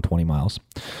think around 20 miles.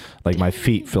 Like my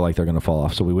feet feel like they're gonna fall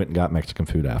off, so we went and got Mexican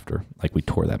food after. Like we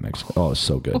tore that Mexican. Oh, it was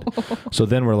so good. So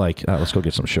then we're like, let's go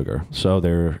get some sugar. So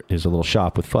there is a little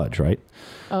shop with fudge, right?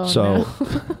 Oh, so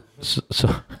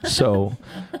no. so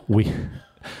we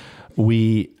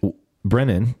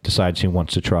Brennan decides he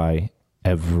wants to try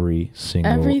every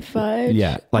fudge.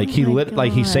 Yeah, like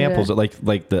he samples it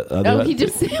like the other. He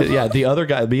just the other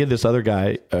guy, me and this other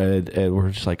guy, and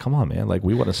we're just like, come on, man, like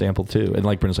we want a sample too. And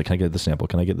like Brennan's like, can I get this sample?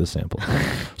 Can I get this sample?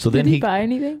 So then Did he buy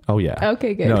anything? Oh yeah.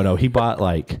 Okay, good. No, he bought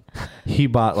like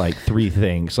 3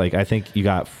 things. Like I think you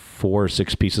got 4 or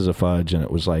 6 pieces of fudge, and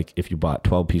it was like if you bought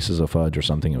 12 pieces of fudge or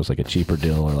something, it was like a cheaper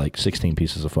deal, or like 16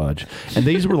 pieces of fudge, and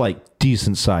these were like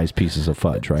decent sized pieces of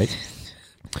fudge, right?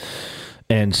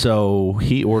 And so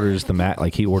he orders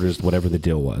he orders whatever the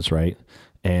deal was, right?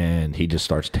 And he just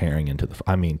starts tearing into it.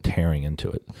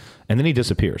 And then he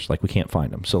disappears. Like we can't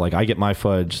find him. So like I get my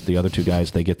fudge, the other 2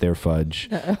 guys, they get their fudge.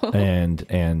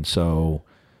 And so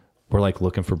we're like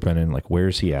looking for Brennan, like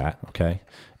where's he at? Okay.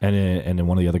 And then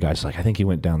one of the other guys is like, I think he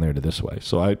went down there to this way.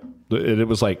 So it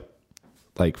was like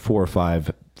 4 or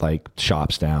 5 like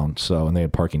shops down. So, and they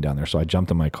had parking down there. So I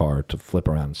jumped in my car to flip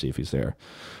around and see if he's there.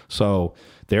 So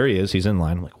there he is. He's in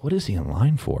line. I'm like, what is he in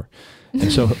line for?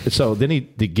 And so then he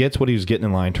gets what he was getting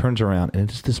in line, turns around, and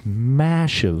it's this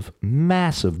massive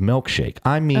milkshake.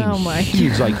 I mean,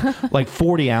 huge, like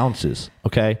 40 ounces.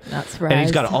 Okay. That's right. And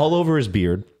he's got it all over his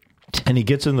beard, and he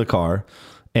gets in the car.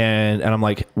 And I'm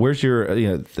like, where's your,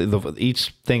 each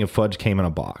thing of fudge came in a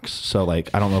box. So like,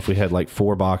 I don't know if we had like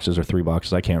 4 boxes or 3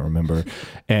 boxes. I can't remember.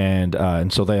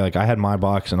 And so they I had my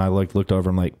box, and I looked over.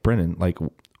 I'm like, Brennan, like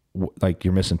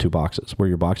you're missing 2 boxes. Where are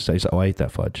your boxes? He said, oh, I ate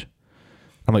that fudge.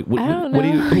 I'm like,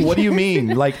 what do you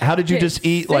mean? Like, how did you just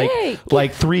eat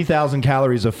like 3,000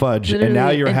 calories of fudge, literally, and now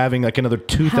you're having like another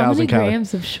 2,000 calories? How many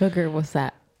grams of sugar was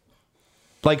that?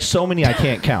 Like so many I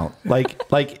can't count. Like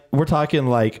we're talking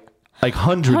like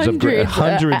hundreds of grams,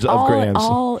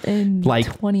 all in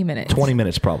like 20 minutes. 20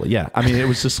 minutes probably. Yeah. I mean, it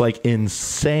was just like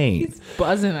insane. He's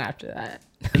buzzing after that.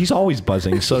 He's always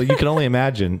buzzing, so you can only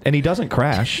imagine. And he doesn't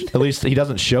crash. At least he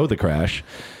doesn't show the crash.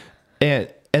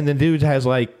 And the dude has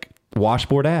like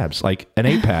washboard abs, like an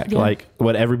 8-pack, yeah. Like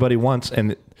what everybody wants.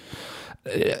 And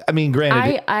I mean,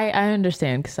 granted, I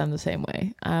understand because I'm the same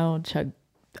way. I'll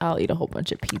eat a whole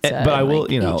bunch of pizza, but I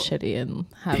will, eat shitty and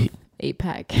have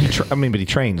 8-pack. But he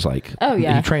trains like, oh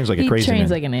yeah, he trains like a crazy man. He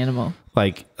trains like an animal.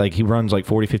 Like he runs like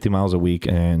 40, 50 miles a week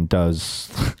and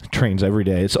trains every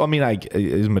day. So I mean,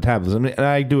 his metabolism, and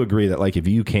I do agree that like if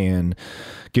you can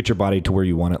get your body to where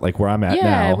you want it, like where I'm at now.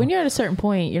 Yeah, when you're at a certain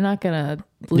point, you're not gonna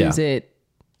lose it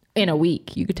in a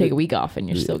week. You could take a week off and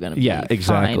you're still gonna be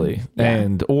exactly. Fine. Yeah.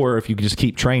 And or if you just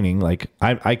keep training, like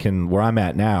I can, where I'm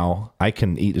at now, I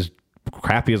can eat as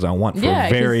crappy as I want for a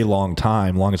very long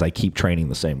time, long as I keep training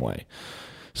the same way.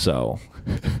 So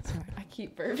sorry, I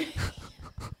keep burping.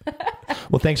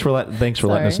 Well, thanks for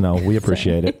letting us know. We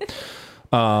appreciate it.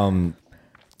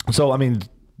 So, I mean,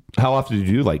 how often do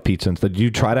you do like pizza? Do you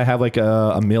try to have like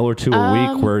a meal or two a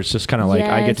week where it's just kind of like,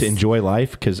 I get to enjoy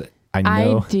life? Because I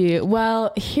know. I do.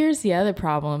 Well, here's the other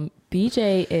problem.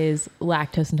 BJ is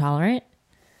lactose intolerant.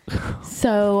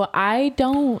 So I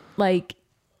don't like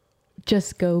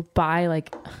just go buy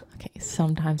like, okay,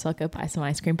 sometimes I'll go buy some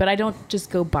ice cream, but I don't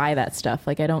just go buy that stuff.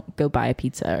 Like I don't go buy a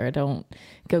pizza or I don't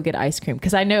go get ice cream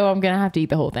because I know I'm going to have to eat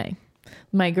the whole thing.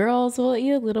 My girls will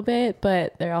eat a little bit,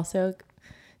 but they're also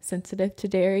sensitive to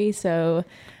dairy. So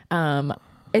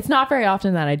it's not very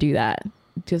often that I do that.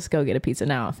 Just go get a pizza.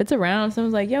 Now, if it's around,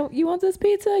 someone's like, yo, you want this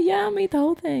pizza? Yeah, I'll eat the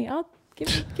whole thing. I'll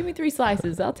give me 3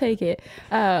 slices. I'll take it.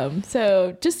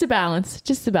 So just a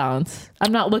balance.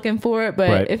 I'm not looking for it,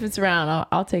 but if it's around,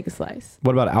 I'll take a slice.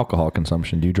 What about alcohol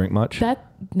consumption? Do you drink much?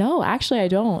 No, actually I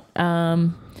don't.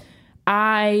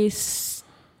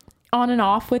 On and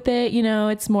off with it,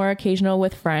 it's more occasional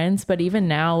with friends, but even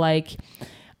now, like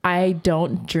I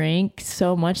don't drink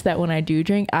so much that when I do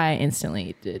drink, I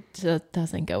instantly, it just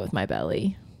doesn't go with my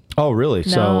belly. Oh, really?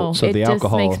 No, so the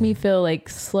alcohol just makes me feel like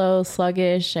slow,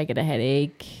 sluggish. I get a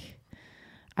headache.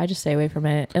 I just stay away from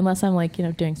it unless I'm like,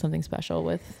 doing something special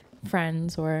with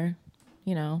friends or,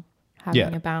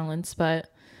 having a balance. But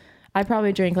I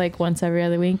probably drink like once every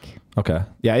other week. Okay.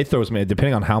 Yeah, it throws me,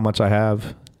 depending on how much I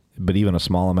have, but even a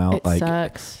small amount, it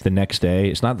sucks. The next day,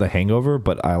 it's not the hangover,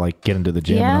 but I like get into the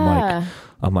gym and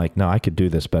I'm like, no, I could do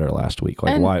this better last week.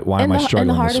 Like, why am I struggling and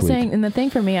the hardest this week? thing, and the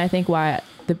thing for me, I think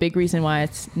the big reason why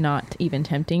it's not even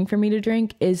tempting for me to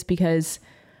drink is because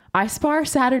I spar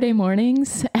Saturday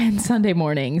mornings and Sunday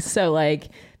mornings. So like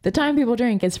the time people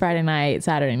drink is Friday night,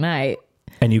 Saturday night.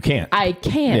 And you can't. I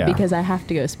can't because I have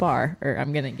to go spar or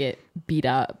I'm going to get beat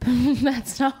up.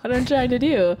 That's not what I'm trying to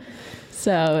do.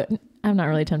 So I'm not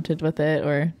really tempted with it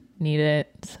or need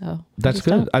it. So that's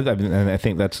good. I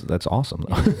think that's awesome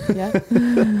though. Yeah.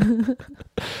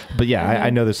 But I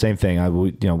know the same thing.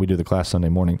 We do the class Sunday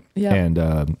morning and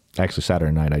actually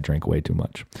Saturday night I drank way too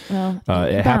much. Well,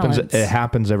 it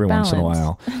happens every once in a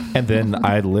while. And then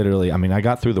I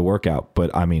got through the workout,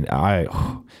 but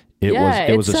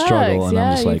it was a struggle and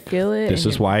I'm just like, this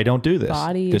is why I don't do this.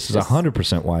 This is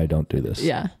 100% why I don't do this.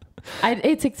 Yeah.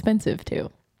 It's expensive too.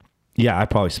 Yeah, I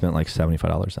probably spent like $75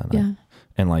 that night. Yeah.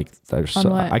 And like there's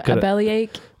I could a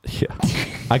bellyache. Yeah.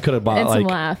 I could have bought and some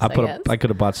laughs, I could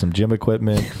have bought some gym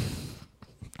equipment.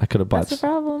 I could have bought That's the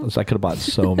problem. I could have bought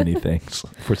so many things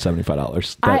for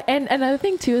 $75. And another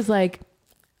thing too is like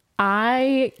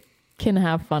I can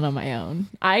have fun on my own.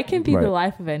 I can be the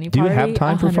life of any party. Do you have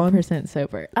time for fun? 100%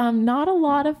 sober. Not a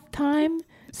lot of time.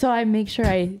 So I make sure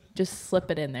I just slip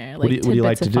it in there. Like what do you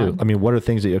like to do? I mean, what are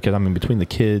things that between the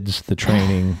kids, the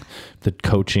training, the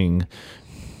coaching,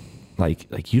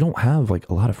 like you don't have like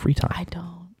a lot of free time. I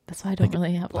don't. That's why I don't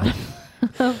really have a lot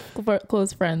of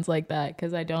close friends like that.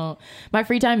 Cause I don't, my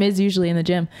free time is usually in the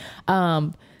gym.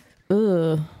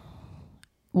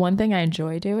 One thing I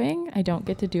enjoy doing, I don't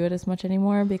get to do it as much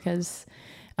anymore because,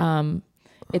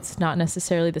 it's not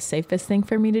necessarily the safest thing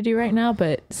for me to do right now,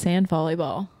 but sand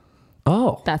volleyball.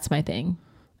 Oh, that's my thing.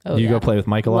 Oh, you go play with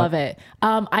Mike a lot? Love it.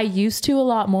 I used to a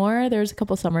lot more. There's a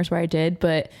couple summers where I did,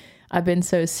 but I've been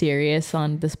so serious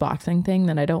on this boxing thing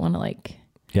that I don't want to like.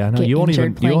 Yeah, no, you won't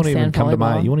even come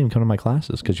to my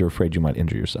classes because you're afraid you might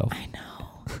injure yourself. I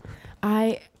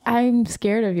know. I'm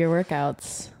scared of your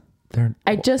workouts.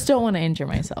 I just don't want to injure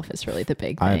myself is really the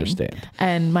big thing. I understand.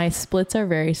 And my splits are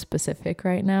very specific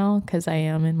right now because I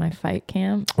am in my fight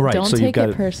camp. Right. Don't take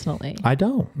it personally. I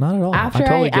don't. Not at all. After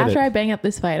I bang up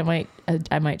this fight,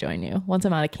 I might join you once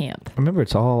I'm out of camp. Remember,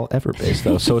 it's all effort based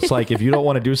though. So it's like if you don't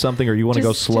want to do something or you want to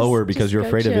go slower because you're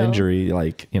afraid of injury,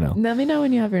 like, Let me know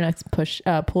when you have your next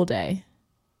pull day.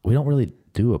 We don't really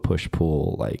do a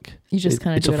push-pull, like you just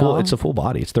kind of do it all. It's a full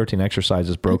body. It's 13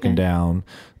 exercises broken down.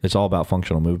 It's all about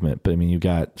functional movement. But I mean,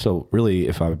 so really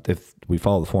if we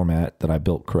follow the format that I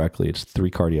built correctly, it's 3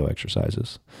 cardio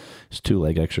exercises. It's 2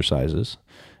 leg exercises.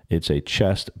 It's a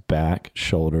chest, back,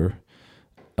 shoulder,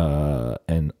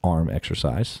 and arm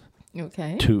exercise.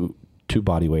 Okay. 2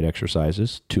 body weight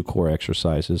exercises, 2 core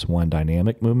exercises, 1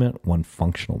 dynamic movement, 1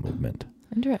 functional movement.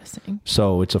 Interesting.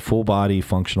 So it's a full body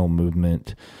functional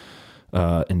movement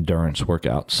endurance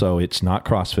workout. So it's not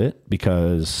CrossFit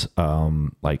because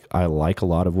I like a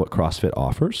lot of what CrossFit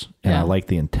offers and I like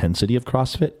the intensity of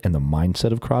CrossFit and the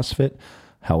mindset of CrossFit.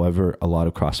 However, a lot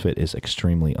of CrossFit is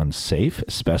extremely unsafe,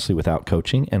 especially without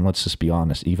coaching. And let's just be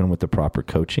honest, even with the proper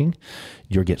coaching,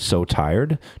 you'll get so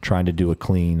tired trying to do a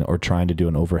clean or trying to do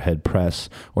an overhead press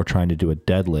or trying to do a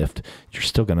deadlift, you're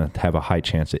still going to have a high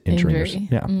chance at injuring yourself.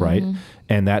 Yeah. Mm-hmm. Right.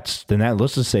 And let's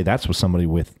just say that's with somebody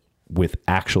with with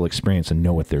actual experience and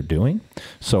know what they're doing.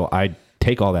 So I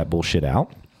take all that bullshit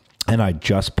out and I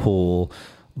just pull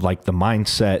like the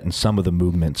mindset and some of the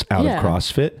movements out of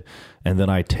CrossFit. And then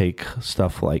I take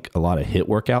stuff like a lot of HIIT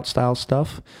workout style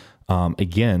stuff.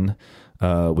 Again,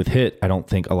 with HIIT, I don't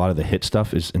think a lot of the HIIT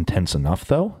stuff is intense enough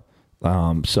though.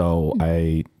 So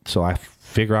I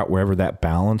figure out wherever that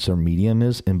balance or medium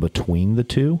is in between the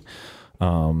two.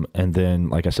 And then,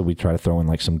 like I said, we try to throw in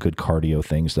like some good cardio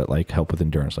things that like help with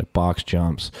endurance, like box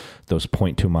jumps, those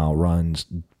 0.2 mile runs.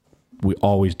 We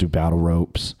always do battle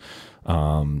ropes,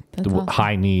 awesome.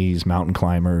 High knees, mountain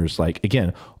climbers, like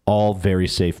again, all very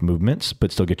safe movements,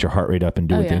 but still get your heart rate up and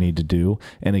do what they need to do.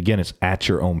 And again, it's at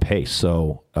your own pace.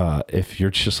 So if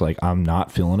you're just like, I'm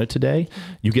not feeling it today,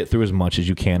 you get through as much as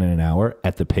you can in an hour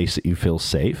at the pace that you feel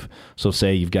safe. So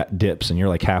say you've got dips and you're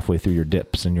like halfway through your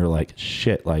dips and you're like,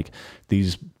 shit, like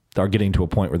these are getting to a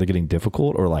point where they're getting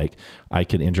difficult or like I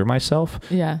could injure myself.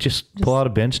 Yeah. Just pull out a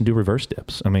bench and do reverse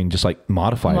dips. I mean, just like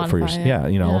modify it for yourself. Yeah.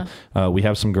 You know, we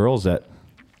have some girls that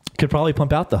could probably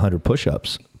pump out the 100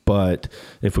 push-ups. But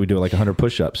if we do like 100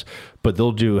 push-ups, but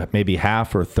they'll do maybe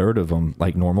half or a third of them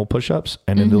like normal push-ups,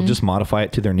 and then they'll just modify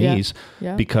it to their knees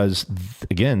because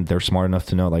again, they're smart enough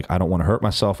to know like, I don't want to hurt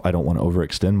myself. I don't want to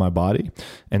overextend my body.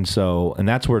 And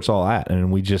that's where it's all at.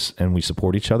 And we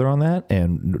support each other on that.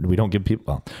 And we don't give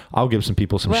people, I'll give some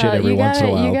people some shit every once in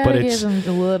a while, but it's give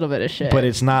them a little bit of shit, but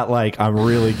it's not like I'm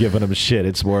really giving them shit.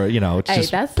 It's more, you know, it's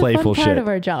just that's playful the fun part of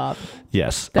our job.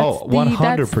 Yes.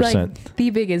 100%. That's like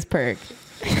the biggest perk.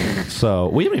 So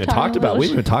we haven't even talked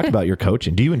about your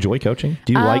coaching. Do you enjoy coaching?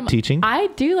 Do you like teaching? I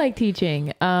do like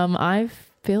teaching. I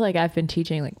feel like I've been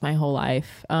teaching like my whole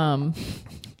life.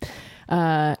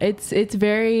 It's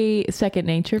very second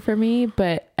nature for me,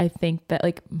 but I think that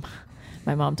like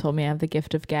my mom told me I have the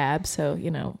gift of gab. So,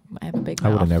 you know, I have a big mouth.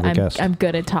 I would have never guessed. I'm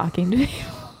good at talking to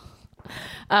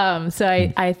people. So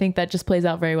I think that just plays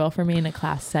out very well for me in a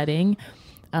class setting.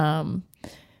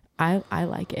 I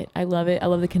like it. I love it. I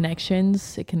love the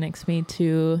connections. It connects me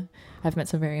to, I've met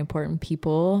some very important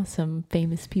people, some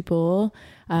famous people,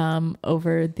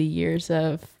 over the years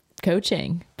of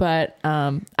coaching, but,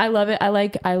 I love it. I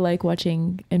like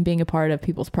watching and being a part of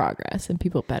people's progress and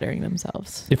people bettering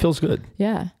themselves. It feels good.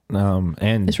 Yeah.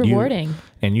 And it's rewarding.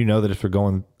 And you know that if you're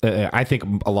going, I think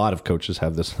a lot of coaches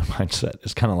have this mindset.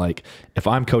 It's kind of like, if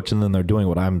I'm coaching them, they're doing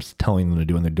what I'm telling them to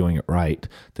do and they're doing it right,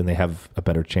 then they have a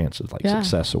better chance of like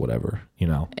success or whatever, you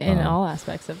know, in all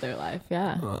aspects of their life.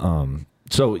 Yeah.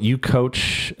 So you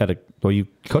coach you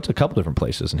coach a couple different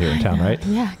places here in town, right?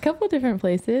 Yeah. A couple different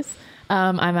places.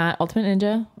 I'm at Ultimate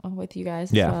Ninja with you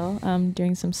guys as well.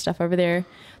 Doing some stuff over there,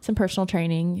 some personal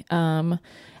training.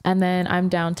 And then I'm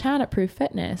downtown at Proof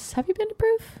Fitness. Have you been to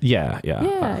Proof? Yeah.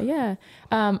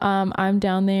 I'm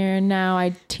down there now.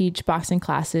 I teach boxing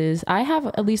classes. I have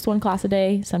at least one class a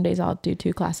day. Some days I'll do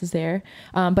 2 classes there.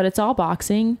 But it's all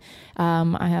boxing.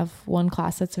 I have one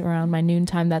class that's around my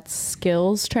noontime. That's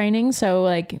skills training. So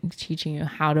like teaching you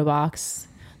how to box,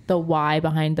 the why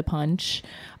behind the punch.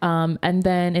 And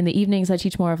then in the evenings, I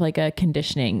teach more of like a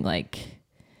conditioning. Like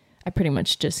I pretty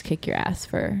much just kick your ass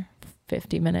for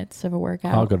 50 minutes of a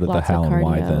workout. I'll go to the how and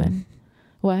why then.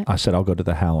 What? I said I'll go to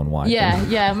the how and why.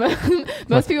 Yeah.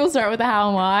 Most people start with the how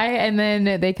and why, and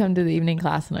then they come to the evening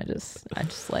class, and I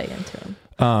just lay into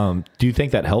them. Do you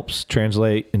think that helps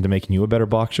translate into making you a better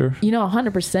boxer? You know,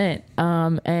 100%.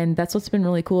 And that's what's been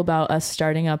really cool about us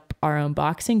starting up our own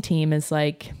boxing team is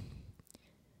like,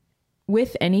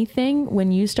 with anything,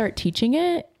 when you start teaching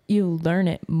it, you learn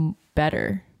it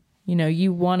better. You know,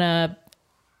 you want to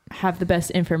have the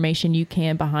best information you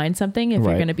can behind something if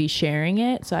you're going to be sharing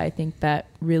it. So I think that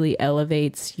really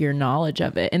elevates your knowledge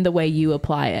of it and the way you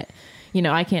apply it. You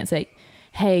know, I can't say,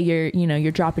 hey,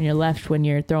 you're dropping your left when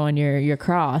you're throwing your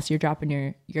cross, you're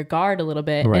dropping your guard a little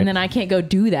bit. Right. And then I can't go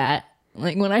do that.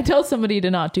 Like when I tell somebody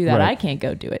to not do that, I can't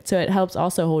go do it. So it helps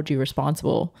also hold you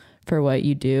responsible for what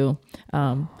you do,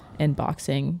 in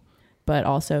boxing, but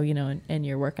also, you know, in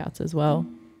your workouts as well.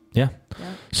 Yeah.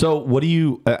 So what do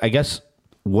you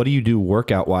do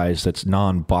workout wise that's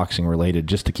non-boxing related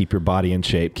just to keep your body in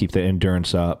shape, keep the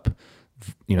endurance up,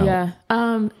 you know?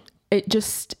 Yeah.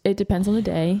 It depends on the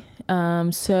day.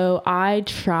 So I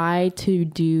try to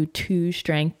do 2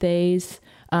 strength days,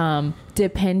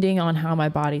 depending on how my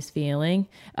body's feeling.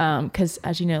 'Cause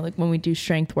as you know, like when we do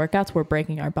strength workouts, we're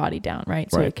breaking our body down,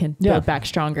 right? So it can build back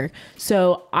stronger.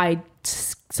 So I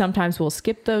sometimes will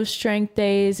skip those strength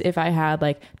days if I had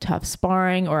like tough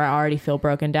sparring or I already feel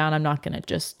broken down. I'm not going to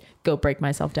just go break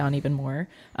myself down even more,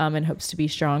 in hopes to be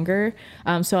stronger.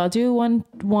 So I'll do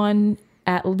one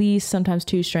at least, sometimes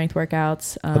 2 strength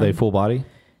workouts. Are they full body?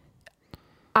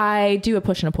 I do a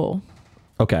push and a pull.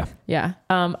 Okay. Yeah.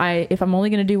 If I'm only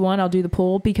going to do one, I'll do the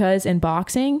pull, because in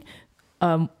boxing,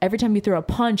 every time you throw a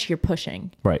punch, you're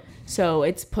pushing. Right. So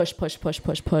it's push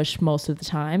most of the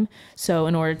time. So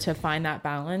in order to find that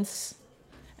balance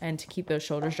and to keep those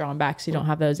shoulders drawn back so you don't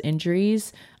have those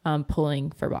injuries,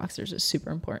 pulling for boxers is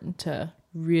super important to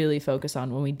really focus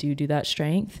on when we do that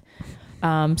strength.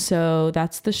 So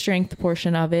that's the strength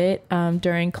portion of it.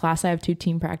 During class, I have 2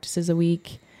 team practices a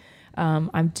week.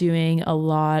 I'm doing a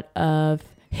lot of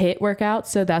HIIT workouts,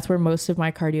 so that's where most of my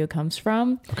cardio comes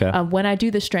from. Okay. When I do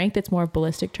the strength, it's more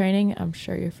ballistic training. I'm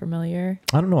sure you're familiar.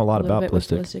 I don't know a lot about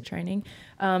ballistic training.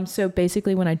 So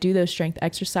basically, when I do those strength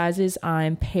exercises,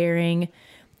 I'm pairing,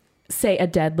 say, a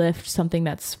deadlift, something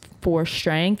that's for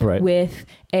strength, right, with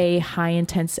a high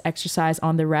intense exercise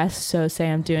on the rest. So say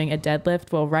I'm doing a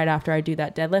deadlift. Well, right after I do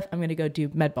that deadlift, I'm going to go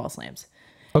do med ball slams.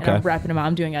 Okay. And I'm repping them out.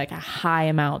 I'm doing like a high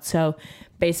amount. So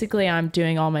basically I'm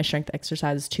doing all my strength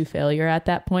exercises to failure at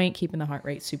that point, keeping the heart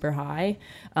rate super high.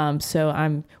 So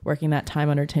I'm working that time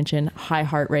under tension, high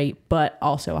heart rate, but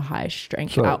also a high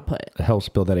strength output. It helps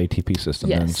build that ATP system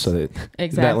then, so that exactly.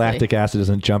 that lactic acid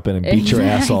doesn't jump in and beat your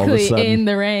ass all of a sudden. In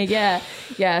the ring. Yeah.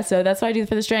 Yeah. So that's what I do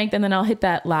for the strength. And then I'll hit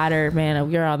that ladder,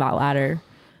 man. We're on that ladder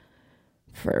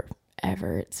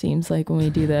forever, it seems like, when we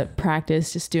do the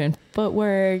practice, just doing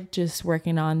footwork, just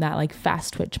working on that like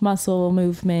fast twitch muscle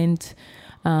movement.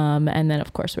 And then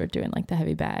of course we're doing like the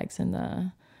heavy bags and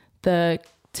the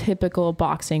typical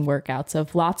boxing workouts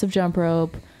of lots of jump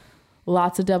rope,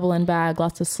 lots of double end bag,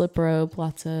 lots of slip rope,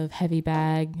 lots of heavy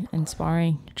bag, and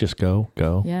sparring. Just go.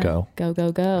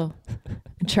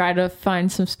 Try to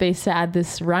find some space to add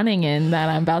this running in that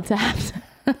I'm about to have to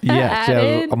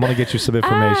I'm gonna get you some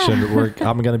information.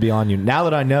 I'm gonna be on you now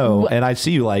that I know, and I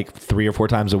see you like 3 or 4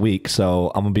 times a week,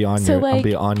 so I'm gonna be on you. Like, I'll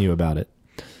be on you about it.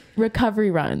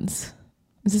 Recovery runs.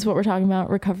 Is this what we're talking about?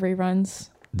 Recovery runs?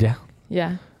 Yeah.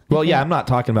 Well, yeah, I'm not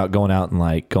talking about going out and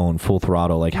like going full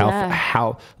throttle. Like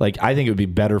how like, I think it would be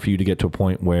better for you to get to a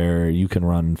point where you can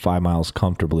run 5 miles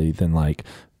comfortably than like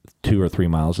 2 or 3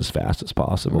 miles as fast as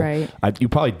possible. Right. You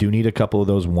probably do need a couple of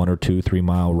those 1 or 2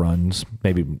 3-mile runs,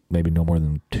 maybe no more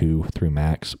than 2 3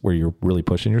 max, where you're really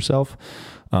pushing yourself.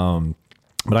 But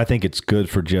I think it's good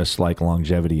for just like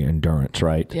longevity and endurance,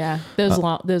 right? Yeah. Those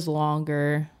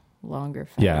longer fights.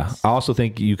 Yeah. I also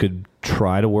think you could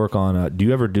try to work on do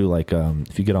you ever do like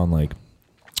if you get on like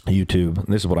YouTube, and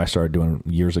this is what I started doing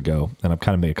years ago, and I've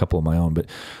kind of made a couple of my own, but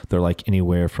they're like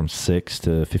anywhere from 6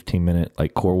 to 15 minute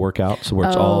like core workouts where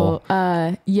it's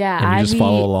and you just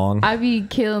follow along. I'd be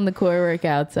killing the core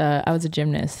workouts. I was a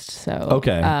gymnast, so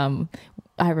okay.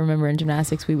 I remember in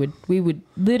gymnastics we would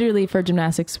literally, for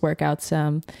gymnastics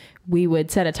workouts, we would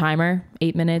set a timer,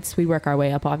 8 minutes. We work our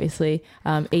way up, obviously.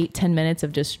 8-10 minutes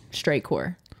of just straight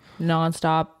core,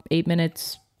 nonstop, 8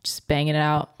 minutes, just banging it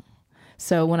out.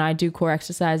 So when I do core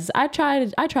exercises, I try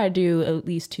to do at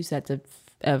least 2 sets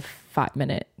of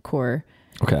 5-minute core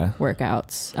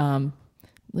workouts, at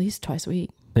least twice a week.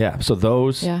 Yeah. So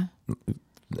those,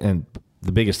 and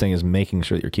the biggest thing is making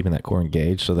sure that you're keeping that core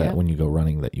engaged, so that when you go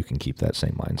running, that you can keep that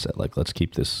same mindset. Like, let's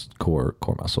keep this core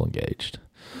muscle engaged.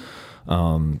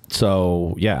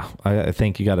 So yeah, I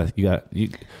think you gotta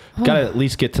at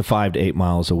least get to 5 to 8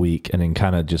 miles a week, and then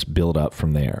kind of just build up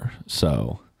from there.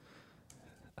 So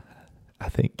I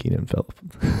think Keenan fell.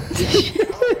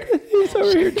 He's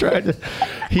over here trying to.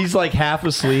 He's like half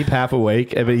asleep, half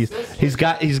awake. I mean, he's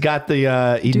got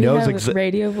the. He knows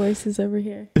radio voices over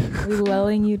here. Are we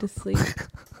lulling you to sleep?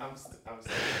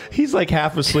 He's like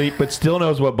half asleep, but still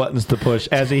knows what buttons to push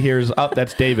as he hears. Oh,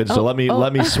 that's David. So let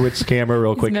me switch camera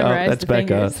real quick. Oh, that's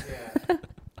Becca. Yeah.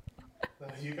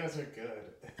 You guys are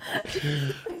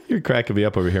good. You're cracking me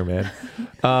up over here, man.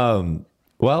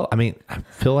 Well, I mean, I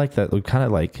feel like that we kind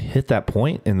of like hit that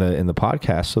point in the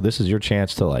podcast. So this is your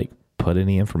chance to like put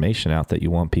any information out that you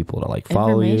want people to like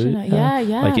follow you. Yeah.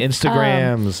 Like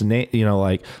Instagrams,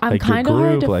 like I'm like kind your of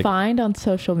group. hard to find on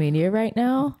social media right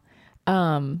now.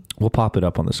 We'll pop it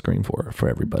up on the screen for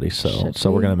everybody. So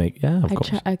we're gonna make of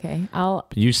course. Okay,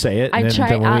 you say it, and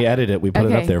then when we edit it, we put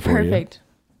it up there for you. Perfect.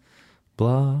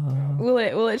 Blah.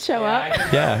 Will it show up?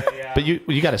 Yeah. But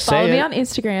you got to say Follow it. me on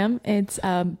Instagram. It's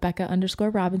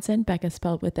Becca_Robinson. Becca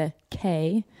spelled with a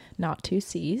K, not 2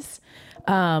 C's.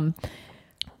 I'm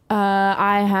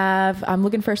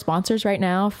looking for sponsors right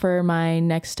now for my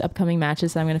next upcoming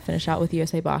matches that I'm going to finish out with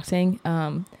USA Boxing.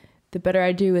 The better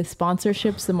I do with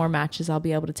sponsorships, the more matches I'll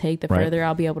be able to take, the further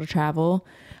I'll be able to travel.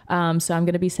 So I'm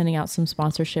going to be sending out some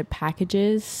sponsorship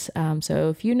packages. So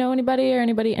if you know anybody or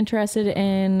anybody interested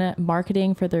in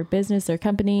marketing for their business, their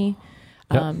company,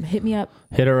 hit me up.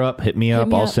 Hit her up. Hit me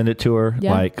up. I'll send it to her.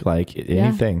 Yeah. Like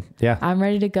anything. Yeah. I'm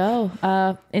ready to go.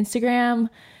 Instagram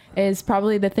is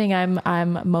probably the thing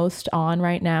I'm most on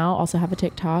right now. Also have a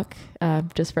TikTok,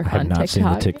 just for fun. I have not seen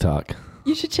the TikTok.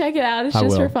 You should check it out. It's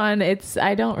just for fun.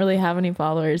 I don't really have any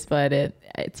followers, but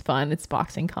it's fun. It's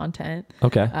boxing content.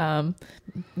 Okay.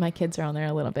 My kids are on there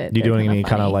a little bit. You doing any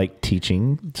kind of like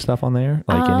teaching stuff on there?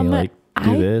 Like any like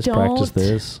do this, practice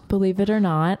this? Believe it or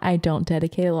not, I don't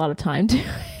dedicate a lot of time to it.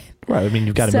 Right. I mean,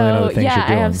 you've got a million other things you're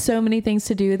doing. I have so many things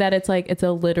to do that it's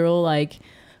a literal like,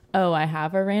 oh, I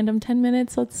have a random 10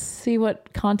 minutes. Let's see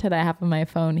what content I have on my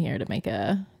phone here to make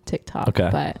a TikTok. Okay.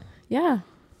 But yeah,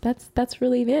 that's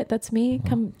really it. That's me.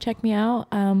 Come check me out.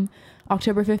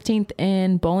 October 15th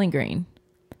in Bowling Green.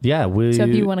 Yeah. So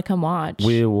if you want to come watch,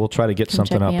 we'll try to get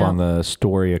something up on the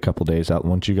story a couple days out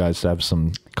once you guys have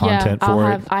some content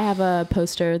for it. I have a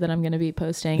poster that I'm going to be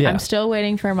posting. Yeah. I'm still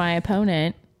waiting for my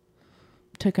opponent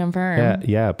to confirm.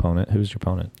 Yeah. Opponent. Who's your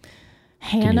opponent?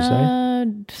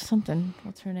 Hannah something.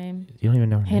 What's her name? You don't even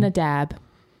know her Hannah name? Dab.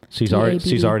 She's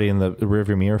already in the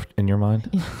rearview mirror in your mind?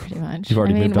 Yeah, pretty much. You've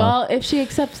already moved on. Well, if she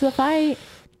accepts the fight,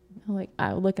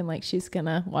 I'm looking like she's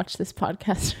gonna watch this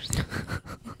podcast or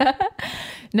something.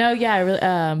 No, yeah, I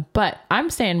really, but I'm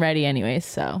staying ready anyways,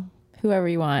 so whoever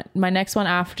you want. My next one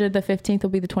after the 15th will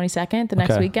be the 22nd, the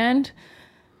next weekend.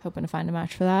 Hoping to find a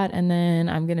match for that. And then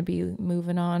I'm going to be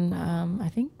moving on. I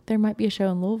think there might be a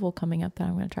show in Louisville coming up that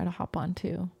I'm going to try to hop on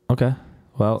too. Okay.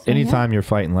 Well, anytime you're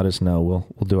fighting, let us know. We'll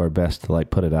do our best to like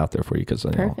put it out there for you because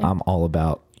I'm all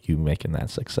about you making that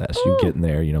success. Ooh, you getting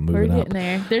there, moving up. We're getting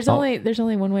there. There's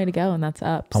only one way to go, and that's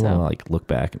up. I want to like look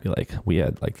back and be like, we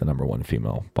had like the number one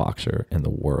female boxer in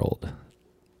the world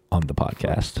on the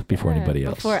podcast before anybody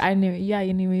else. Before I knew,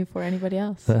 you knew me before anybody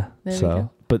else. There we go.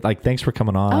 But like, thanks for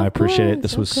coming on. I appreciate it.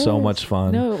 This was so much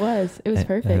fun. No, it was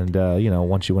perfect. And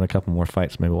once you win a couple more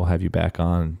fights, maybe we'll have you back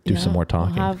on and do some more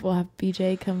talking. We'll have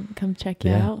BJ come check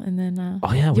you out, and then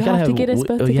we gotta have to get us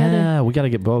both together. Yeah, we gotta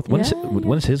get both.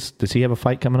 When's his? Does he have a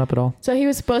fight coming up at all? So he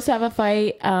was supposed to have a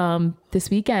fight this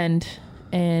weekend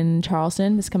in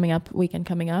Charleston. This weekend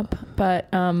coming up, but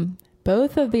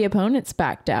both of the opponents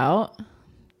backed out.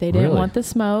 They didn't want the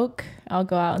smoke. I'll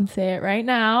go out and say it right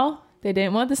now. They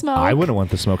didn't want the smoke. I wouldn't want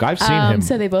the smoke. I've seen him.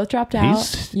 So they both dropped out.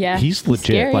 He's legit.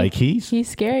 Scary. Like he's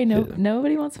scary.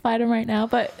 Nobody wants to fight him right now.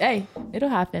 But hey, it'll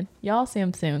happen. Y'all see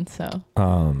him soon. So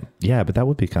but that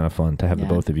would be kind of fun to have the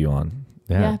both of you on.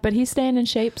 Yeah, but he's staying in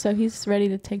shape, so he's ready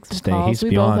to take some calls.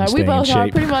 We both are.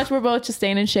 Pretty much, we're both just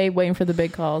staying in shape, waiting for the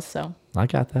big calls. So I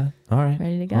got that. All right,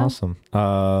 ready to go. Awesome.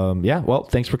 Well,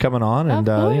 thanks for coming on, and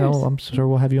I'm sure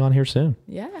we'll have you on here soon.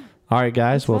 Yeah. All right,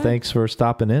 guys. Well, thanks for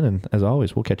stopping in, and as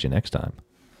always, we'll catch you next time.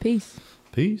 Peace.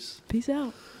 Peace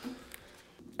out.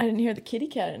 I didn't hear the kitty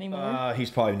cat anymore. He's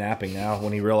probably napping now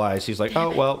when he realized he's like, oh,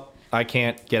 well, I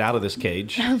can't get out of this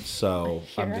cage, so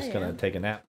I'm just going to take a nap.